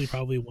honestly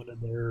probably one of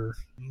their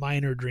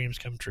minor dreams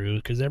come true.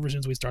 Because ever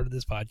since we started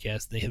this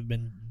podcast, they have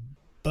been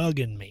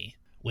bugging me.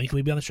 When can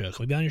we be on the show?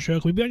 Can we be on your show?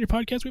 Can we be on your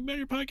podcast? Can we be on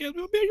your podcast?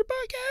 We will be on your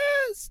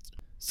podcast.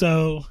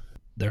 So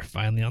they're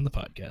finally on the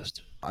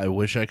podcast. I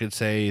wish I could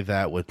say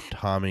that with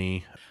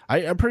Tommy.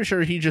 I'm pretty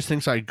sure he just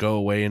thinks I go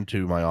away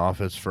into my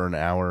office for an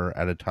hour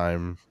at a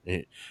time.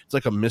 It's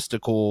like a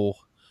mystical.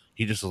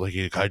 He just like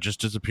a guy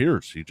just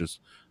disappears.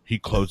 He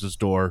closes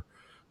door.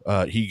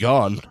 He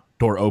gone.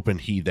 Door open.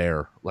 He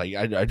there. Like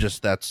I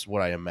just that's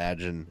what I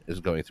imagine is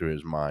going through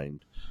his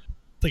mind.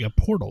 It's like a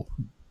portal.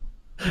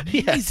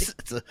 Yes.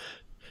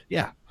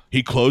 Yeah.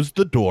 He closed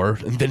the door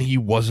and then he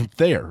wasn't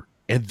there.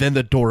 And then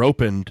the door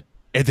opened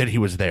and then he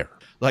was there.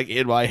 Like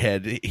in my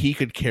head, he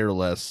could care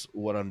less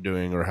what I'm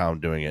doing or how I'm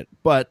doing it.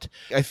 But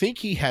I think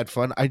he had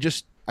fun.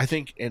 I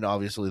think, and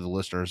obviously the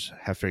listeners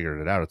have figured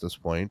it out at this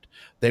point,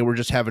 they were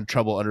just having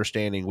trouble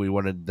understanding. We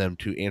wanted them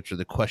to answer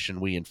the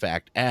question we in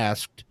fact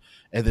asked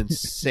and then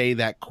say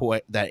that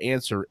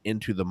answer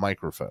into the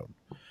microphone.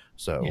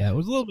 So Yeah, it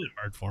was a little bit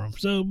hard for them.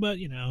 So, but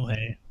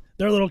hey,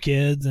 they're little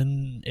kids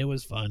and it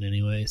was fun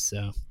anyway.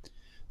 So,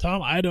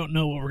 Tom, I don't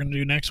know what we're going to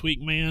do next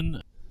week,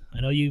 man. I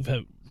know you've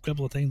had a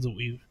couple of things that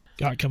we've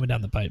got coming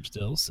down the pipe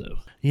still. So,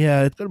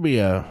 yeah, it's going to be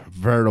a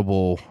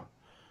veritable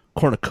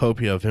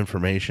cornucopia of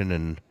information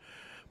and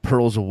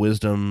pearls of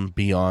wisdom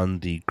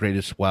beyond the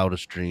greatest,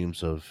 wildest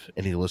dreams of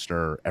any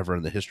listener ever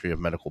in the history of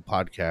medical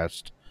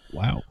podcast.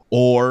 wow.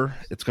 Or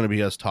it's going to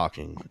be us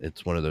talking.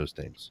 It's one of those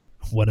things.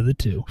 One of the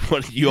two.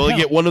 You only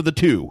get one of the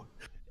two.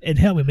 And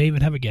hell, we may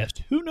even have a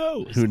guest. Who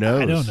knows? Who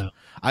knows? I don't know.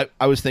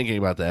 I was thinking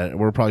about that.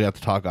 We're probably have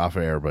to talk off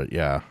air, but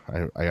yeah,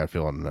 I got a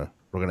feeling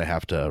we're going to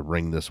have to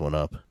ring this one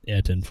up.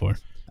 Yeah, 10-4.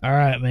 All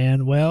right,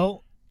 man.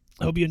 Well,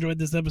 I hope you enjoyed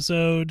this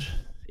episode.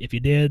 If you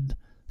did,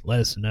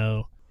 let us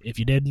know. If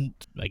you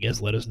didn't, I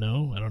guess let us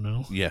know. I don't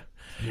know. Yeah.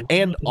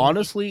 And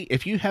honestly,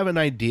 if you have an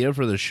idea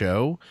for the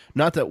show,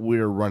 not that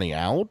we're running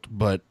out,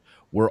 but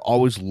we're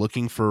always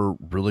looking for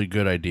really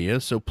good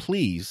ideas. So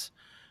please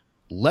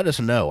let us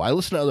know. I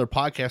listen to other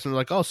podcasts and they're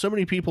like, oh, so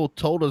many people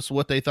told us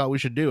what they thought we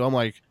should do. I'm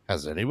like,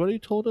 has anybody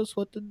told us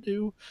what to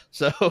do?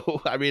 So,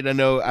 I mean, I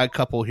know a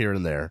couple here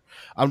and there.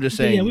 I'm just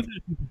saying. Yeah, we've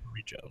had people for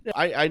great job.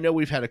 I know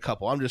we've had a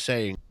couple. I'm just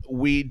saying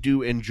we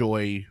do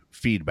enjoy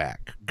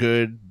feedback,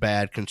 good,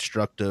 bad,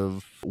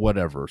 constructive,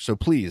 whatever. So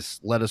please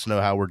let us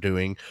know how we're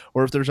doing,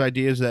 or if there's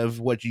ideas of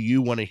what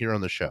you want to hear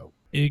on the show.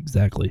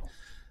 Exactly.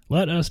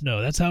 Let us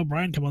know. That's how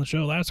Brian came on the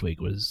show last week.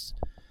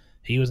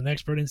 He was an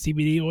expert in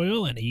CBD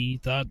oil, and he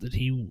thought that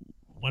he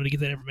wanted to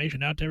get that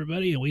information out to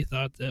everybody, and we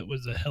thought that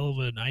was a hell of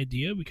an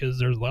idea because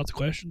there's lots of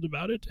questions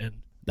about it, and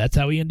that's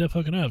how we end up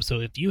hooking up. So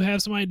if you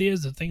have some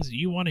ideas of things that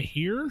you want to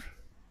hear,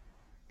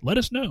 let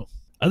us know.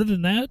 Other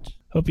than that,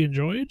 hope you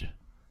enjoyed.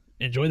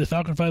 Enjoy the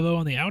Falcon 5.0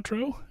 on the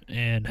outro,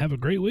 and have a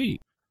great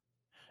week.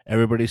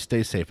 Everybody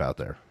stay safe out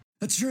there.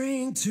 I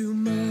drink too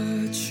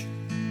much,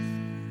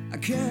 I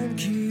can't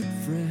keep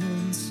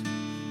friends.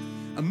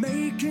 I'm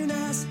making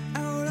ass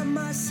out of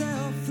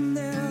myself, and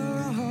there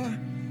are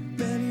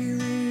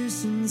many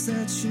reasons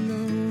that she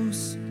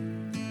knows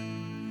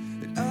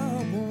that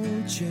I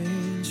won't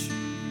change.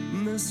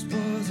 And this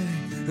was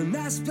a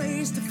nice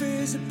place to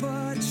visit,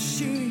 but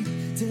she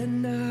did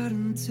not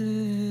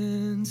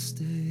intend to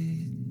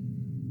stay.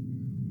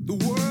 The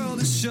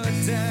world is shut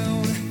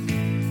down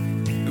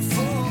at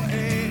 4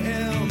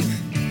 a.m.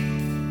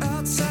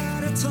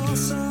 outside of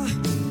Tulsa.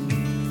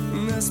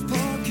 And this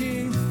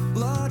parking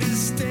lot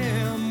is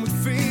damn with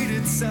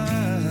faded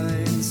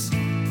signs.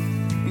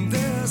 And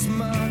there's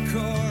my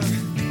car,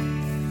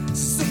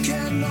 stuck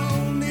and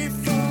lonely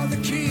for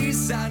the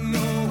keys. I know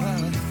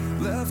I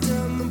left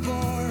in the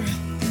bar.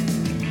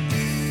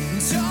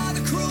 And all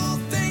the cruel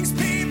things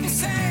people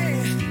say,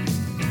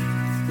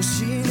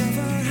 she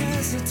never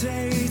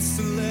hesitates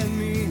to let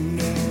me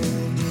know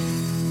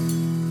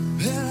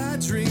that I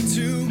drink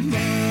too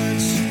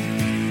much.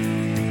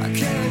 I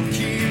can't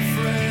keep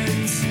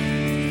friends.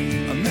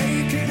 I'm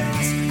making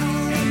ass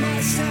out of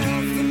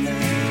myself, and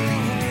there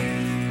are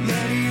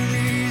many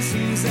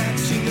reasons that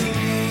she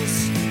knows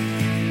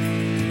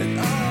that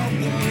I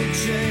won't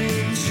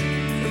change.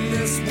 And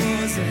this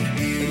was a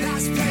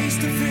nice place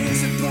to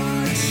visit,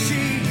 but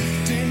she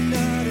did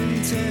not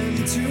intend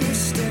to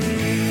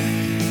stay.